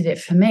highlighted it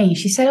for me.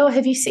 She said, "Oh,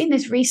 have you seen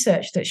this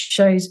research that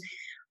shows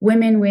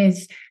women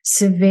with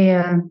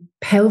severe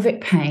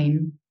pelvic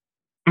pain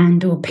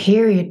and or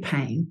period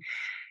pain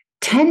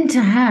tend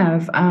to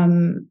have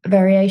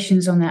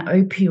variations on their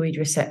opioid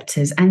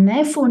receptors and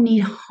therefore need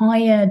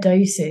higher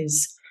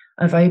doses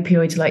of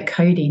opioids like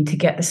codeine to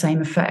get the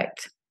same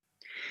effect?"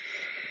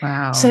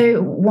 Wow.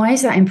 So why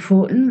is that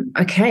important?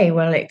 Okay,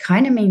 well, it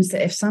kind of means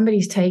that if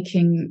somebody's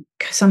taking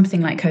something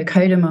like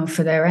cocodamol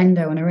for their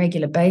endo on a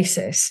regular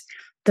basis,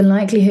 the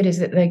likelihood is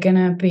that they're going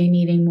to be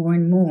needing more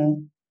and more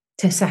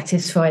to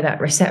satisfy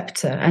that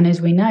receptor. And as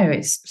we know,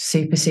 it's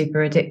super, super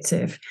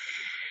addictive.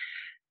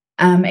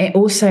 It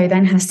also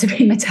then has to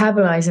be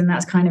metabolized, and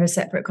that's kind of a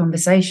separate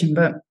conversation.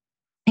 But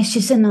it's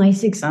just a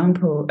nice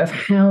example of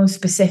how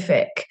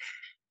specific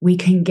we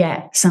can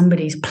get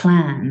somebody's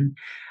plan,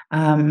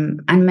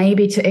 and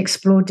maybe to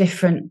explore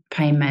different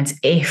pain meds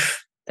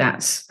if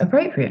that's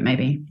appropriate,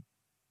 maybe.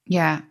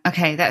 Yeah.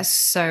 Okay. That's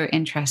so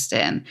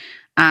interesting.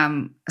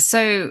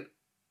 So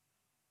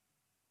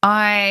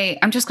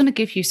I'm just going to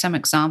give you some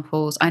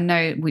examples. I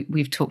know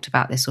we've talked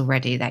about this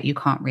already, that you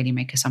can't really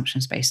make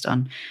assumptions based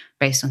on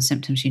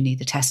symptoms. You need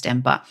the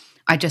testing, but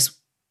I just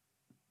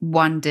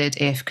wondered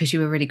if, because you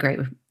were really great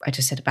with, I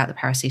just said about the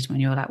paracetamol,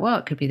 and you were like, well,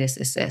 it could be this,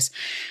 this, this.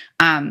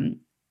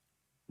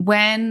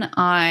 When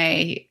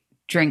I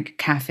drink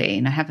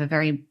caffeine, I have a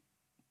very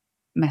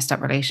messed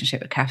up relationship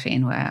with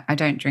caffeine, where I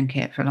don't drink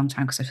it for a long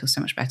time because I feel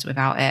so much better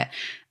without it.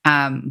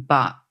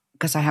 But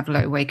because I have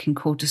low waking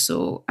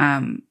cortisol,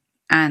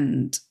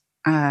 and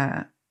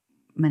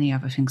many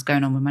other things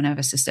going on with my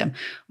nervous system,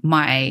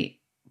 my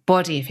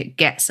body, if it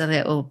gets a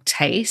little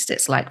taste,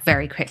 it's like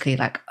very quickly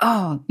like,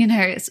 oh,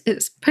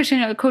 it's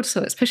pushing up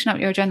cortisol, it's pushing up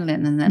your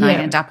adrenaline. And then I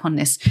end up on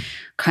this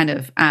kind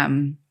of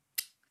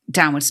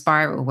downward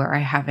spiral where I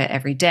have it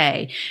every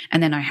day.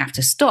 And then I have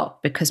to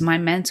stop because my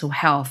mental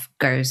health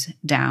goes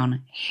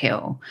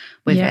downhill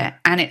with it.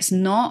 And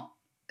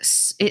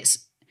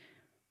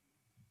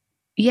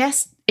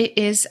yes, it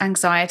is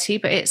anxiety,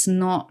 but it's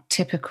not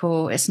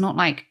typical. It's not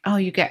like, oh,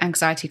 you get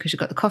anxiety because you've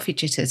got the coffee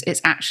jitters.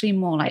 It's actually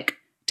more like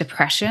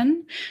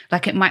depression.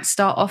 Like, it might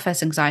start off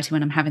as anxiety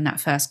when I'm having that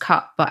first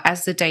cup, but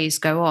as the days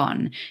go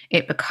on,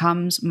 it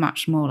becomes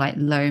much more like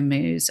low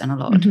moods and a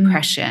lot of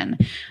depression.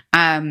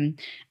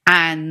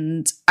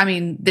 And I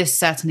mean, this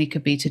certainly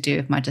could be to do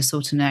with my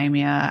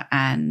dysautonomia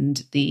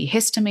and the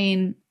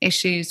histamine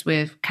issues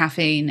with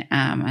caffeine,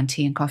 and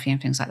tea and coffee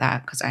and things like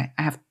that, because I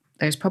have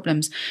those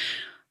problems.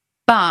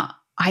 But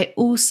I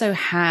also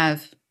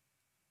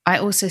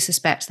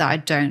suspect that I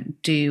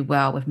don't do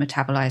well with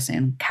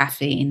metabolizing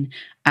caffeine,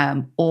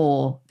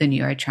 or the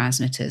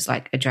neurotransmitters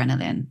like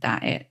adrenaline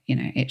that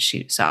it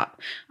shoots up.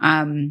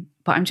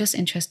 But I'm just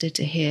interested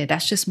to hear,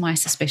 that's just my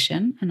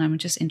suspicion, and I'm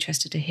just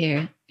interested to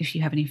hear if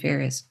you have any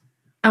theories.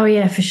 Oh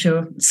yeah, for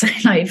sure. So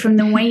like, from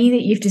the way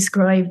that you've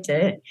described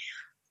it,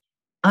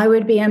 I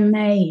would be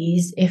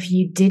amazed if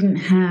you didn't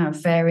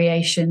have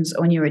variations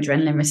on your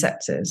adrenaline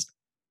receptors.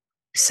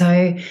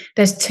 So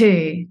there's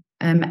two,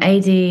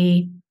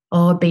 ADRB1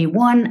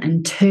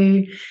 and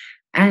 2.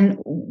 And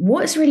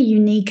what's really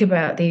unique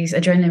about these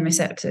adrenaline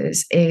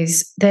receptors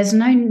is there's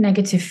no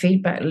negative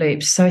feedback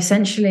loops. So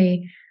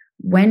essentially,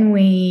 when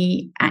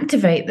we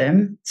activate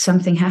them,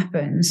 something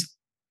happens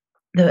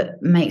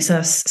that makes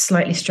us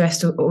slightly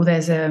stressed, or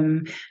there's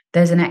an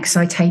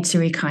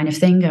excitatory kind of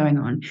thing going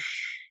on.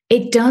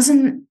 It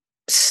doesn't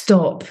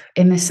stop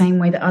in the same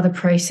way that other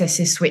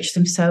processes switch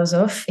themselves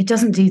off. It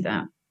doesn't do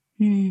that.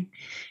 And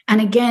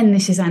again,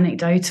 this is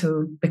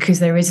anecdotal because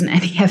there isn't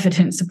any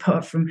evidence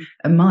apart from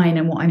mine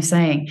and what I'm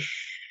saying.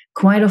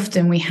 Quite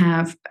often we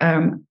have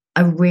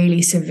a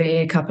really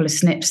severe couple of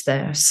SNPs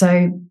there.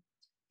 So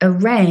a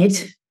red,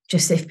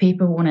 just if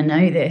people want to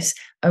know this,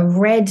 a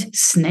red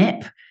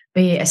SNP,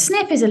 a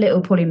SNP is a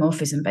little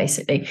polymorphism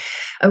basically.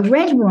 A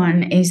red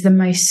one is the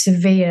most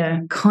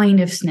severe kind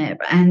of SNP,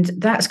 and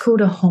that's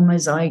called a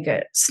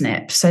homozygote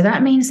SNP. So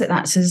that means that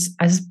that's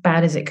as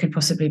bad as it could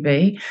possibly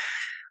be.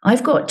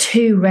 I've got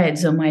 2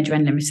 reds on my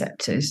adrenaline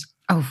receptors.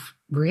 Oh,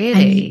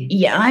 really?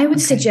 And I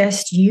would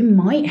suggest you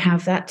might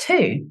have that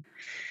too.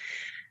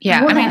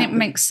 Yeah, I mean, it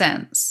makes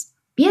sense.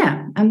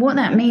 Yeah, and what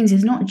that means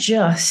is not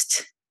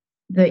just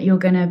that you're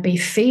going to be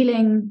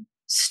feeling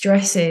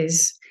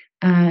stresses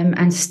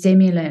and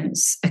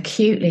stimulants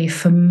acutely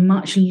for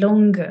much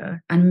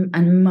longer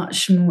and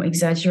much more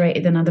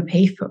exaggerated than other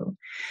people.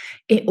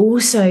 It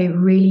also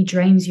really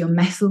drains your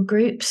methyl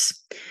groups.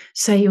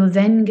 So you're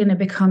then going to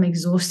become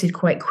exhausted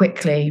quite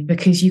quickly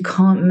because you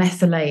can't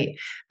methylate,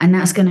 and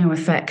that's going to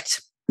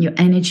affect your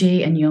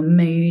energy and your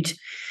mood.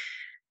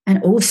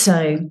 And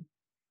also,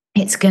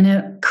 it's going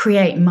to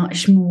create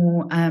much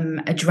more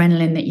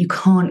adrenaline that you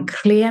can't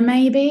clear,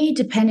 maybe,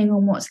 depending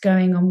on what's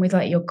going on with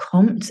like your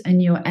COMT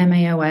and your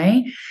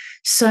MAOA.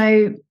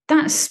 So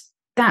that's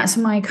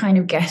my kind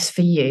of guess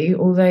for you,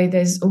 although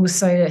there's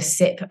also a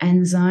CYP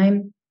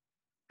enzyme,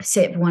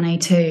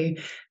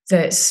 CYP1A2,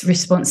 that's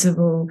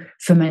responsible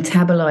for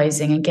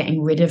metabolizing and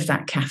getting rid of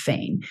that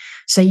caffeine.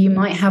 So you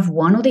might have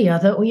one or the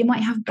other, or you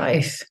might have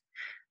both,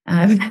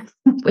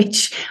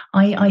 which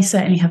I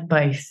certainly have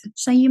both.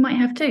 So you might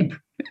have two.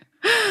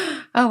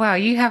 Oh, wow.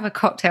 You have a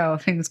cocktail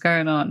of things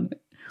going on.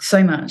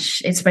 So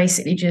much. It's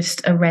basically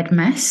just a red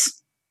mess,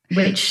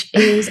 which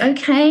is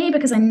okay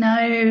because I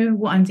know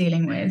what I'm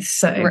dealing with.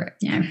 So, right.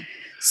 Yeah.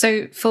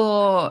 So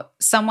for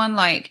someone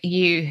like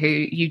you who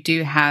you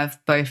do have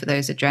both of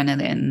those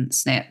adrenaline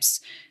snips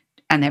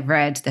and they're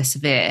red, they're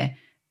severe,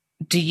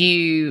 do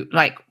you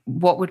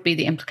what would be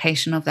the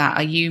implication of that?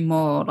 Are you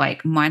more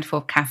like mindful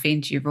of caffeine?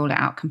 Do you rule it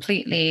out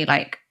completely?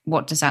 Like,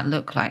 what does that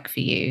look like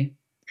for you?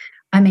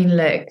 I mean,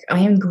 look, I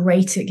am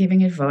great at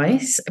giving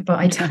advice, but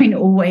I don't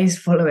always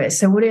follow it.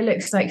 So what it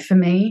looks like for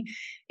me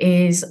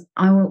is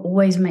I will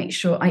always make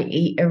sure I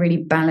eat a really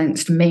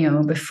balanced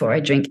meal before I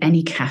drink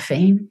any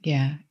caffeine.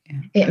 Yeah.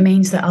 It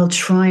means that I'll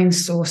try and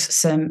source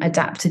some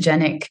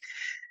adaptogenic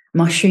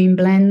mushroom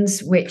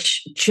blends,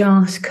 which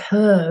just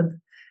curb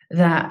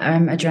that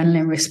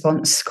adrenaline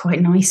response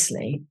quite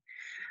nicely,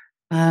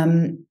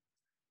 and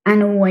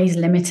always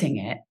limiting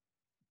it.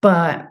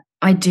 But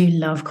I do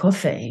love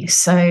coffee.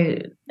 So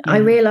I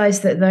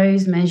realized that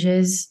those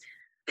measures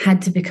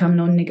had to become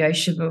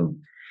non-negotiable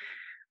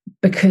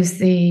because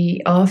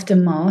the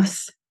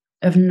aftermath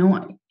of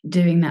not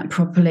doing that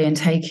properly and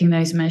taking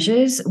those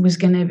measures was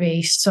going to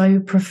be so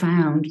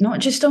profound,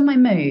 not just on my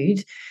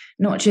mood,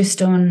 not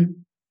just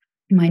on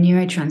my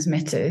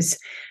neurotransmitters,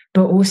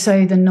 but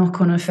also the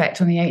knock-on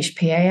effect on the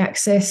HPA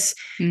axis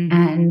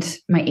and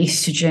my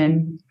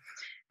estrogen.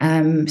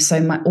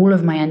 So all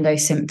of my endo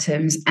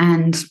symptoms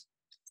and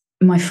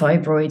my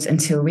fibroids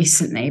until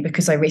recently,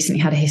 because I recently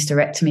had a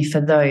hysterectomy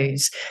for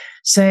those.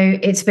 So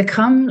it's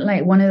become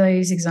like one of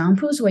those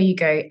examples where you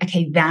go,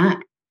 okay, that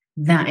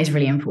is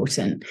really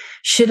important.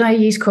 Should I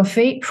use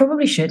coffee?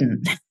 Probably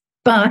shouldn't,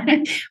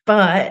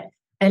 but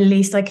at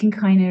least I can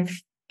kind of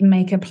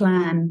make a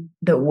plan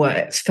that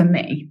works for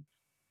me.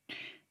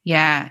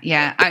 Yeah.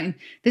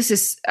 This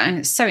is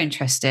so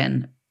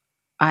interesting.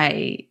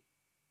 I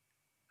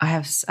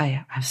have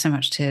so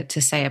much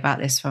to say about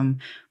this from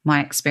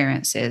my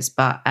experiences,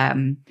 but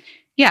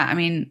yeah, I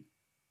mean,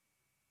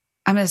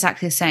 I'm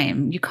exactly the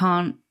same. You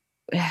can't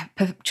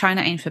trying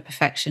to aim for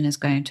perfection is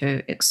going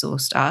to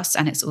exhaust us,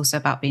 and it's also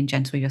about being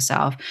gentle with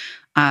yourself.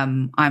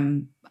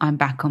 I'm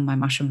back on my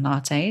mushroom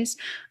lattes,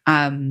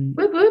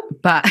 Whoop,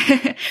 whoop.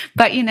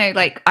 but you know,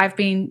 like I've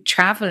been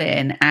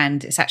traveling,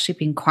 and it's actually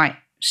been quite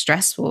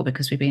stressful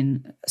because we've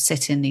been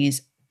sitting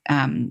these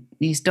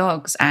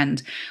dogs,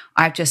 and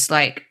I've just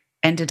like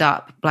ended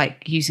up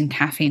like using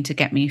caffeine to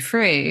get me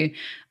through.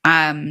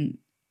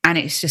 And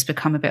it's just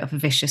become a bit of a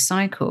vicious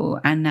cycle.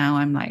 And now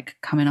I'm like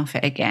coming off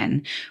it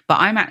again.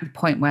 But I'm at the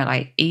point where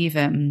like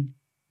even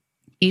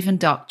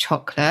dark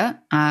chocolate,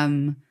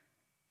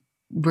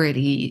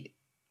 really,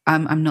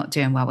 I'm not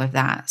doing well with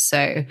that.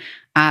 So,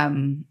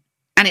 and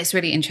it's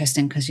really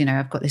interesting because, you know,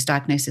 I've got this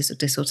diagnosis of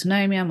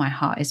dysautonomia. My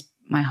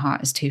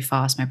heart is too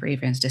fast. My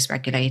breathing is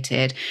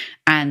dysregulated.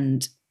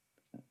 And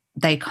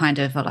they kind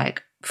of are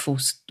like, well,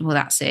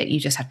 that's it. You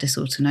just have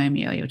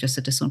dysautonomia, or you're just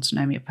a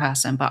dysautonomia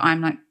person. But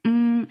I'm like,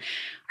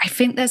 I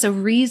think there's a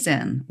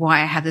reason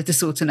why I had the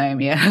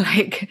dysautonomia.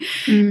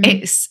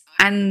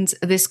 And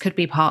this could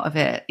be part of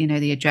it, you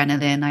know, the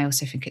adrenaline. I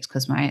also think it's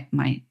because my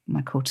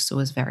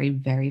cortisol is very,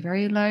 very,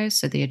 very low.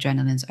 So the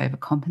adrenaline's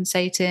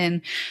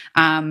overcompensating.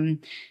 And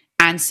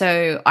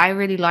so I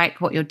really like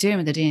what you're doing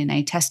with the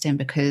DNA testing,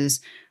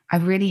 because I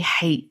really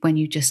hate when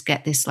you just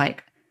get this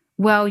like,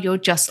 well, you're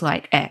just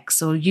like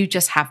X, or you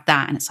just have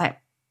that. And it's like,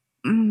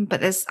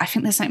 but I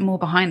think there's something more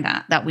behind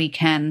that we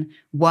can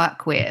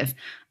work with.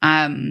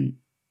 And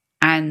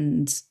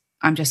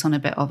I'm just on a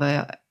bit of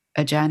a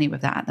journey with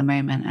that at the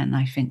moment. And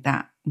I think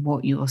that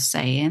what you're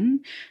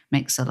saying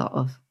makes a lot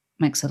of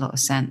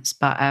sense.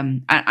 But,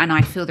 and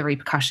I feel the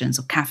repercussions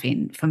of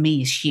caffeine for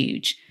me is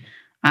huge.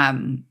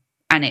 And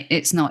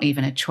it's not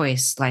even a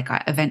choice. Like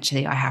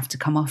eventually I have to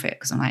come off it,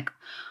 because I'm like,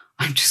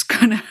 I'm just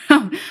going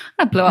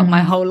to blow up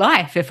my whole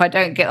life if I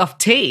don't get off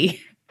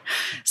tea.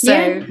 So,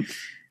 yeah.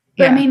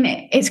 But I mean,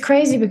 it's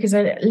crazy because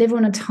I live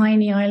on a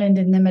tiny island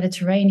in the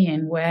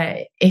Mediterranean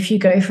where if you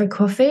go for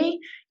coffee,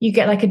 you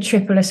get like a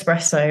triple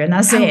espresso and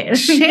that's it.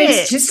 Shit.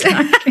 It's just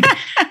like,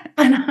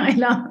 and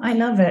I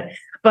love it.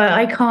 But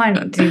I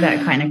can't do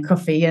that kind of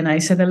coffee, you know.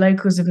 So the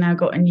locals have now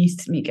gotten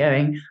used to me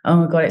going, oh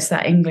my God, it's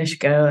that English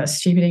girl, that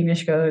stupid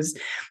English girl.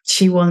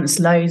 She wants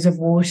loads of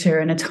water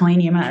and a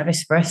tiny amount of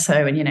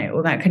espresso and, you know,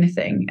 all that kind of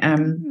thing.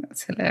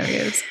 That's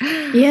hilarious.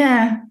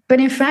 Yeah. But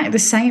in fact, the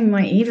same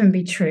might even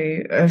be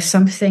true of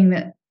something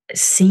that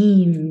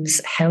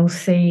seems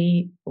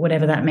healthy,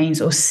 whatever that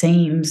means, or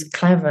seems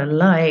clever,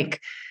 like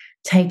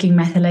taking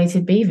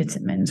methylated B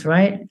vitamins,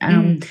 right?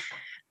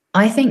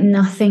 I think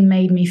nothing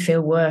made me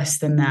feel worse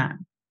than that.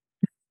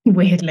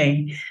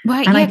 Weirdly.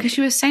 Right, and because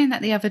you were saying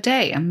that the other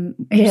day.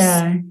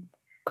 Yeah.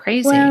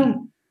 Crazy.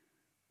 Well,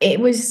 it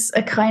was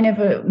a kind of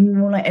a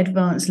more like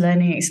advanced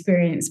learning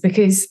experience,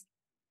 because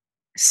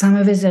some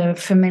of us are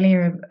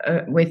familiar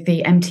with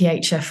the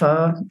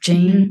MTHFR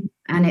gene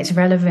and its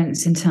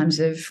relevance in terms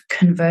of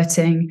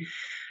converting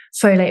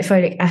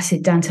folic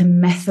acid down to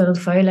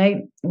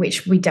methylfolate,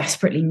 which we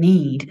desperately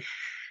need.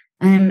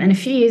 And a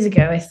few years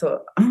ago, I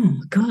thought, oh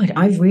God,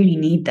 I really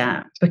need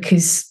that,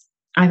 because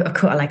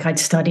I'd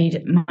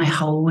studied my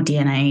whole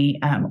DNA,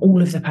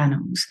 all of the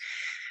panels.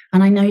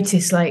 And I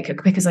noticed,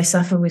 because I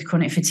suffer with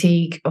chronic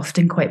fatigue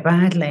often quite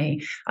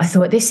badly, I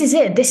thought, this is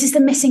it. This is the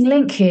missing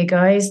link here,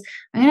 guys.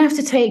 I'm going to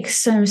have to take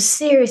some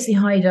seriously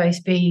high dose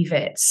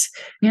B-vits.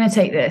 I'm going to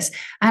take this.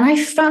 And I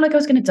felt like I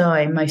was going to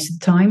die most of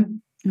the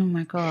time. Oh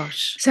my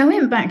gosh. So I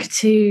went back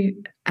to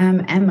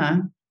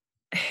Emma,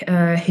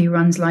 who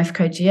runs Life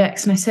Code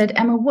GX. And I said,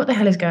 Emma, what the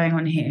hell is going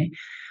on here?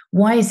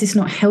 Why is this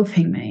not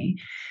helping me?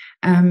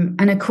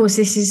 And of course,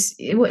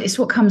 it's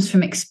what comes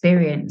from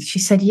experience. She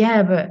said,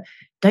 yeah, but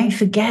don't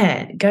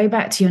forget, go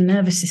back to your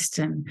nervous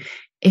system.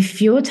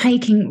 If you're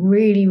taking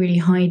really, really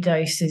high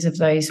doses of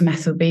those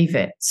methyl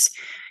B-vits,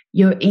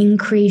 you're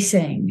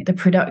increasing the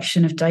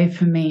production of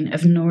dopamine,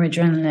 of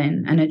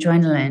noradrenaline and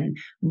adrenaline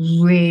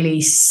really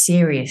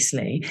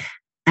seriously.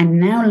 And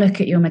now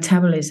look at your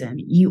metabolism.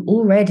 You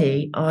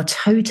already are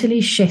totally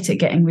shit at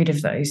getting rid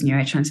of those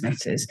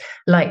neurotransmitters,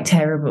 like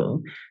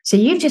terrible. So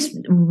you've just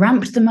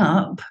ramped them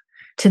up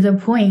to the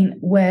point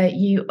where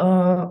you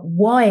are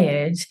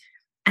wired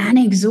and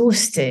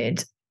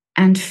exhausted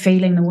and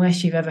feeling the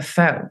worst you've ever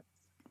felt.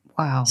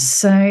 Wow.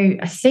 So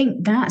I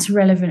think that's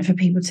relevant for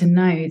people to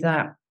know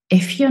that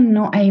if you're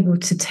not able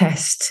to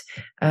test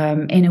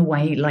in a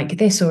way like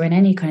this, or in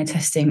any kind of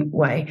testing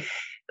way,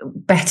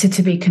 better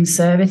to be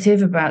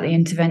conservative about the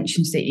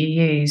interventions that you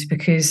use,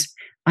 because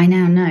I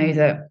now know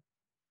that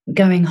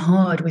going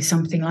hard with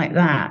something like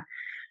that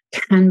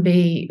can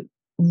be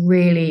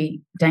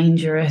really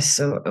dangerous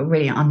or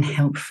really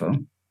unhelpful.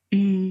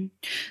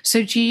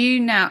 So do you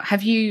now,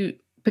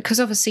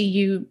 because obviously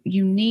you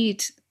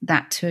need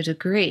that to a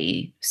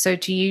degree, so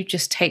have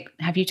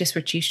you just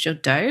reduced your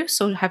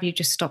dose, or have you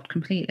just stopped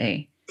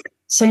completely?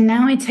 So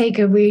now I take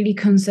a really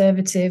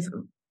conservative,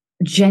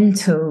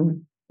 gentle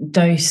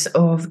dose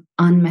of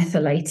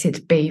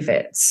unmethylated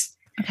B-vits.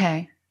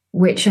 Okay.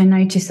 Which I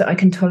notice that I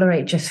can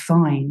tolerate just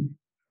fine.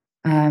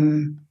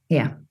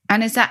 Yeah.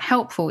 And is that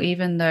helpful,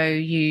 even though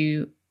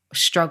you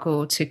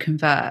struggle to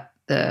convert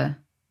the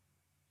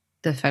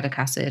folic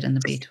acid and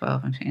the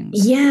B12 and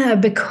things? Yeah,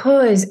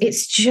 because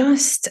it's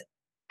just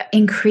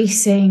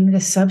increasing the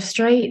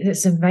substrate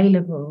that's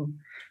available.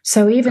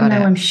 So even though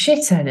I'm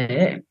shit at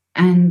it,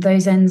 and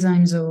those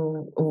enzymes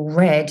are all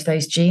red,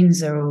 those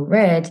genes are all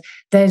red,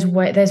 there's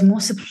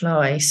more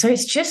supply. So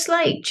it's just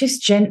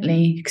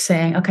gently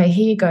saying, okay,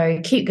 here you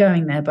go, keep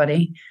going there,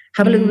 buddy.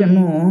 Have a little bit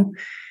more.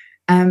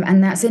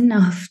 And that's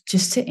enough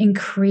just to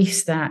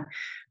increase that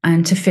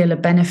and to feel a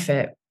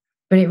benefit.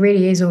 But it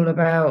really is all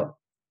about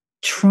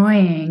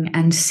trying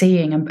and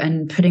seeing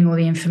and putting all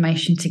the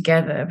information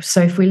together.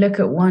 So if we look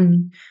at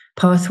one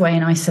pathway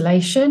in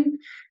isolation,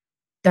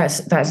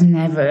 that's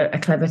never a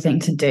clever thing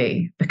to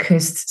do,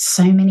 because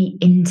so many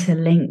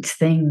interlinked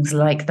things,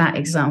 like that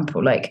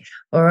example, like,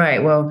 all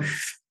right, well,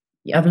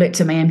 I've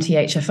looked at my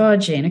MTHFR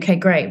gene. Okay,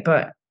 great.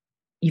 But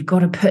you've got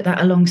to put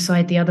that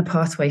alongside the other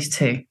pathways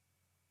too.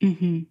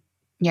 Mm-hmm.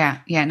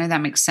 Yeah. No,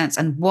 that makes sense.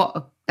 And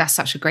that's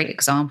such a great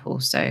example.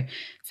 So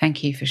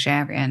thank you for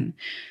sharing.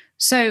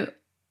 So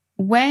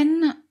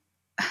when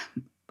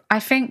I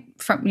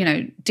think from,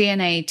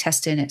 DNA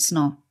testing, it's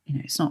not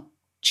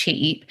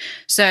cheap.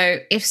 So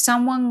if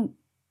someone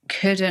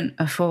couldn't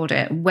afford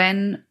it,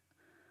 when's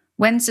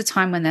the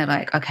time when they're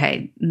like,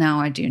 okay, now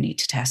I do need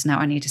to test, now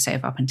I need to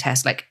save up and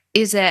test? Like,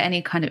 is there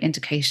any kind of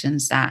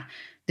indications that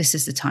this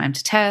is the time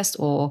to test,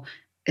 or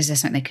is there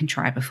something they can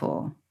try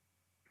before?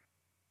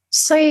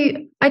 So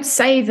I'd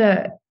say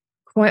that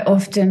quite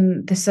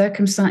often the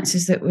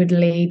circumstances that would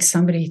lead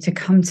somebody to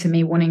come to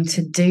me wanting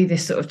to do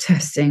this sort of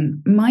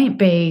testing might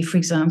be, for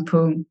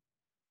example,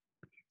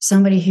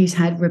 somebody who's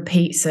had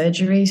repeat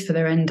surgeries for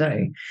their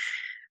endo,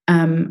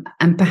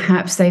 and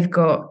perhaps they've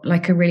got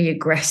like a really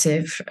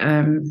aggressive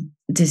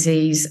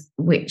disease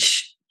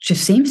which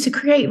just seems to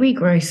create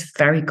regrowth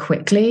very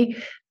quickly.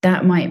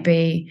 That might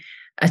be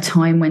a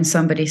time when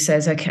somebody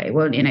says, okay,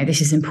 well,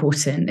 this is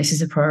important, this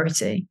is a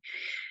priority.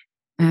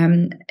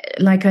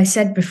 Like I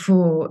said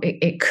before,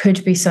 it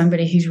could be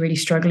somebody who's really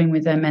struggling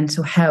with their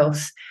mental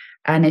health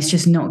and is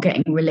just not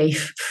getting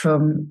relief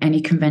from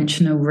any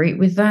conventional route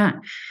with that.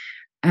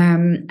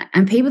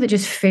 And people that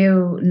just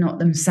feel not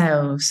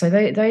themselves. So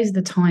those are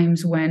the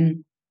times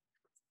when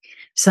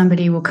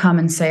somebody will come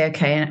and say,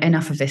 okay,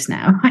 enough of this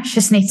now. I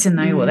just need to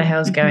know what the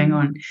hell's going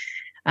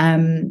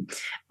on.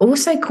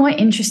 Also, quite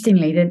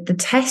interestingly, the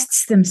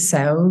tests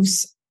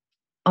themselves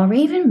are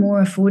even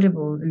more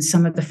affordable than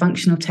some of the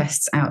functional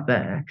tests out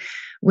there,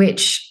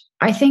 which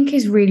I think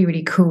is really,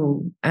 really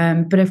cool.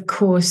 But of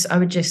course,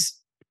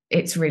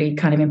 it's really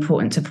kind of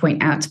important to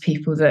point out to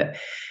people that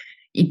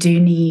you do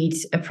need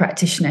a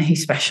practitioner who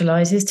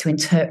specializes to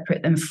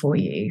interpret them for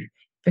you,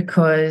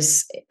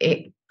 because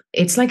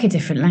it's like a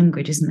different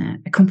language, isn't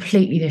it? A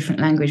completely different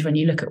language when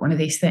you look at one of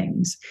these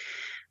things.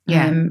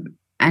 Yeah.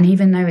 And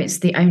even though it's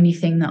the only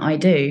thing that I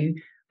do,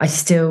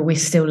 we're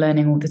still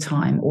learning all the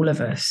time, all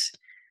of us.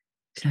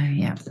 So,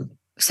 yeah.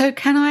 So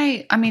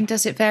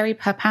does it vary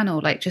per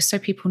panel? Like, just so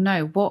people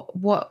know,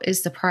 what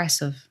is the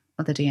price of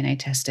the DNA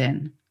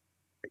testing?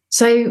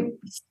 So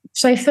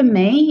for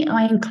me,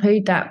 I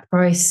include that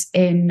price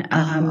in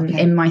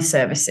my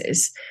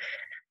services.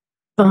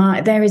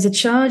 But there is a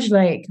charge,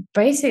 like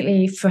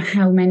basically for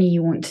how many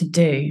you want to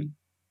do.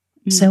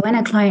 So when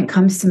a client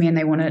comes to me and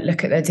they want to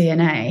look at their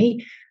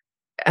DNA,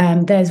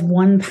 there's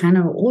one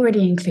panel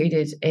already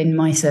included in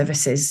my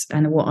services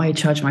and what I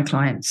charge my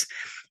clients.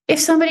 If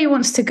somebody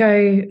wants to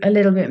go a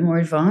little bit more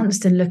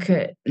advanced and look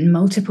at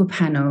multiple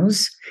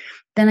panels,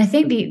 then I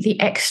think the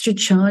extra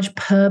charge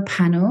per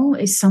panel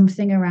is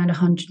something around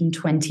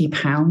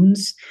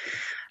 £120.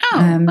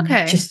 Oh,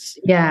 okay.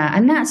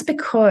 And that's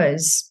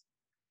because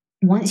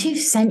once you've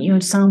sent your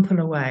sample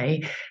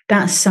away,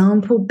 that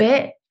sample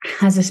bit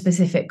has a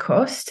specific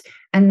cost,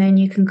 and then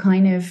you can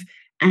kind of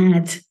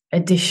add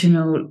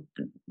additional,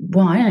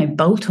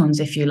 bolt-ons,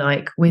 if you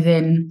like,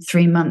 within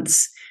 3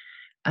 months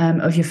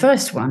of your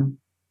first one.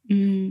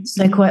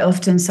 So quite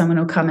often someone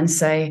will come and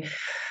say,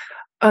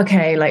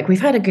 okay, like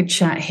we've had a good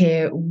chat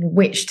here,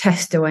 which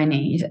test do I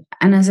need?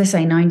 And as I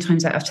say, 9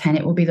 times out of 10,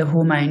 it will be the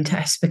hormone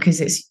test because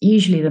it's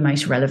usually the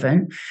most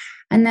relevant.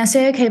 And they'll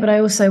say, okay, but I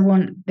also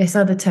want this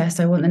other test.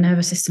 I want the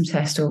nervous system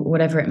test or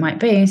whatever it might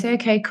be. And say,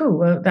 okay, cool.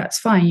 Well, that's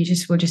fine.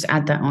 We'll just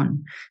add that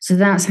on. So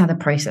that's how the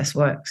process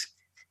works.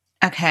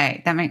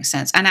 Okay, that makes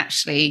sense. And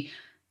actually,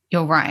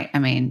 you're right. I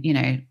mean,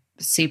 the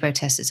SIBO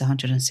test is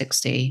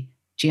 160.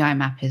 GI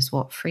map is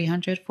what,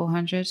 300,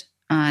 400?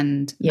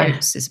 And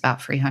oats is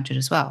about 300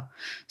 as well.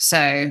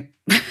 So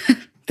there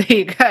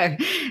you go.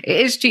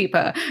 It is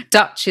cheaper.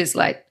 Dutch is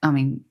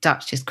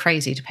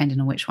crazy depending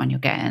on which one you're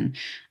getting.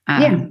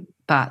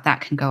 But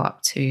that can go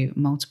up to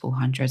multiple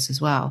hundreds as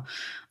well.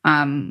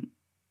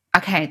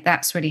 Okay,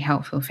 that's really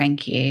helpful.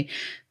 Thank you.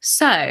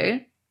 So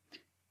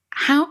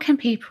how can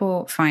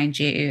people find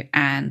you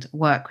and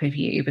work with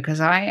you?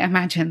 Because I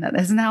imagine that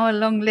there's now a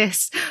long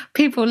list of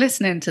people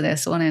listening to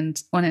this wanting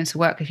to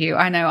work with you.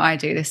 I know I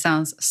do. This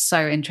sounds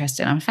so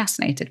interesting. I'm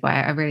fascinated by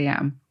it. I really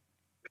am.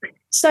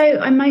 So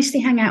I mostly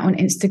hang out on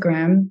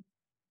Instagram.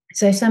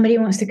 So if somebody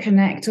wants to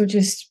connect or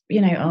just,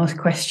 ask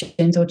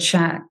questions or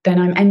chat, then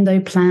I'm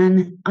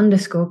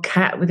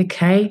endoplan_Kat with a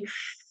K.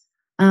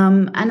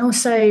 And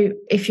also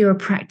if you're a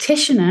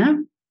practitioner,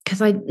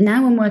 because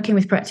I'm working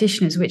with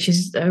practitioners, which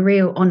is a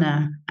real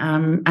honor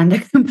and a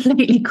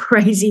completely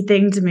crazy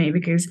thing to me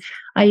because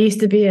I used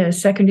to be a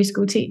secondary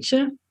school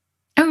teacher.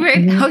 Oh,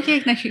 really? Oh,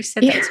 yeah, no, you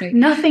said that to me.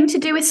 Nothing to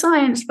do with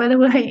science, by the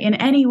way, in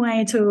any way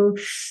at all.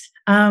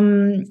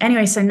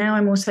 Anyway, so now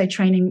I'm also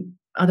training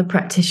other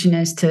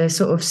practitioners to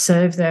sort of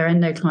serve their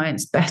endo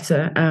clients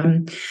better.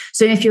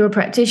 So if you're a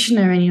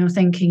practitioner and you're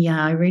thinking,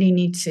 I really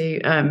need to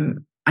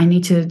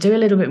do a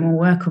little bit more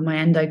work on my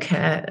endo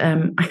care,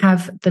 I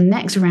have the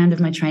next round of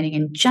my training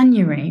in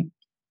January.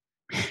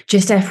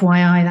 Just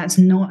FYI, that's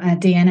not a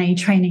DNA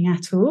training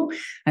at all.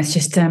 That's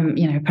just,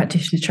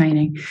 practitioner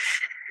training.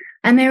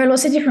 And there are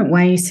lots of different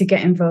ways to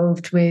get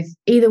involved with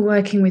either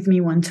working with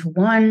me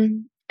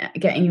one-to-one,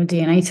 getting your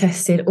DNA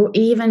tested, or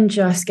even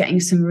just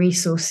getting some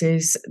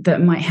resources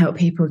that might help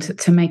people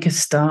to make a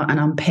start and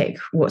unpick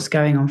what's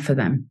going on for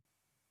them.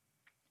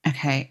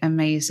 Okay,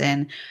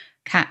 amazing.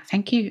 Kat,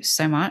 thank you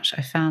so much.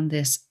 I found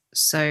this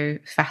so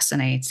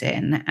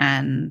fascinating.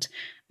 And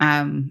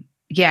sorry,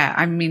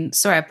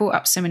 I brought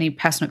up so many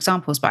personal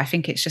examples, but I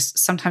think it's just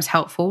sometimes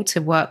helpful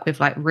to work with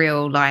like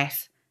real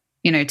life,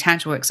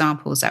 tangible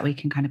examples that we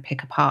can kind of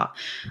pick apart.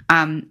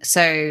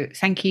 So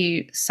thank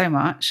you so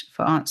much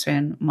for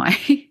answering my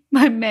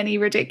many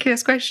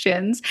ridiculous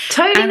questions.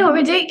 Totally not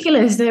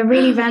ridiculous. They're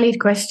really valid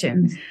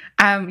questions.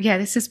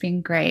 This has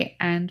been great.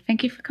 And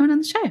thank you for coming on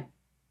the show.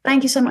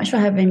 Thank you so much for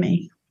having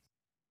me.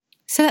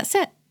 So that's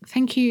it.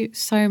 Thank you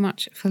so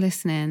much for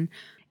listening.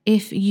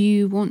 If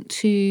you want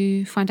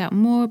to find out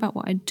more about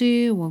what I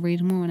do or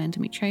read more on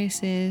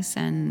endometriosis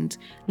and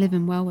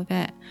living well with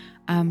it,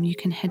 you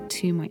can head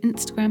to my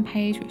Instagram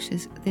page, which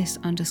is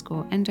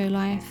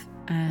this_endolife.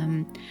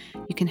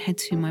 You can head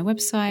to my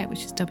website,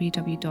 which is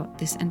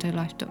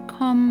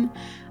www.thisendolife.com.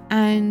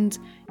 And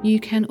you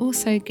can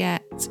also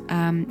get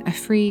a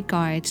free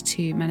guide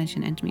to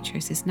managing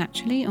endometriosis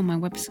naturally on my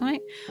website.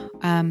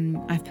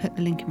 I've put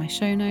the link in my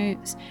show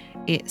notes.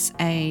 It's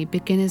a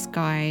beginner's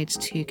guide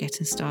to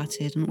getting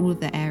started on all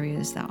of the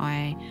areas that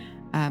I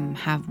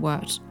have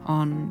worked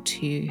on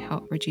to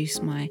help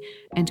reduce my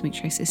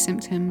endometriosis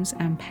symptoms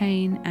and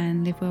pain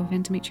and live well with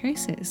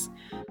endometriosis.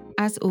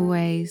 As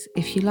always,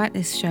 if you like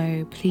this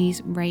show,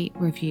 please rate,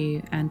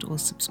 review, and or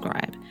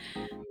subscribe.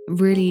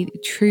 Really,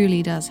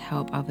 truly does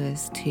help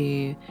others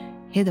to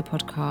hear the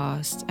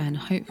podcast and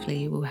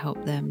hopefully will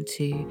help them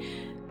to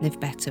live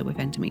better with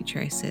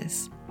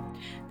endometriosis.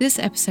 This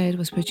episode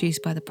was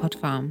produced by The Pod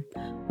Farm.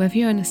 Whether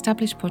you're an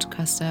established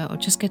podcaster or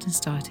just getting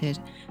started,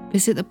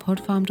 visit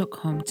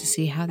thepodfarm.com to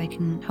see how they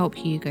can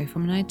help you go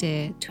from an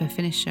idea to a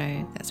finished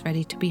show that's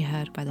ready to be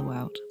heard by the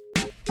world.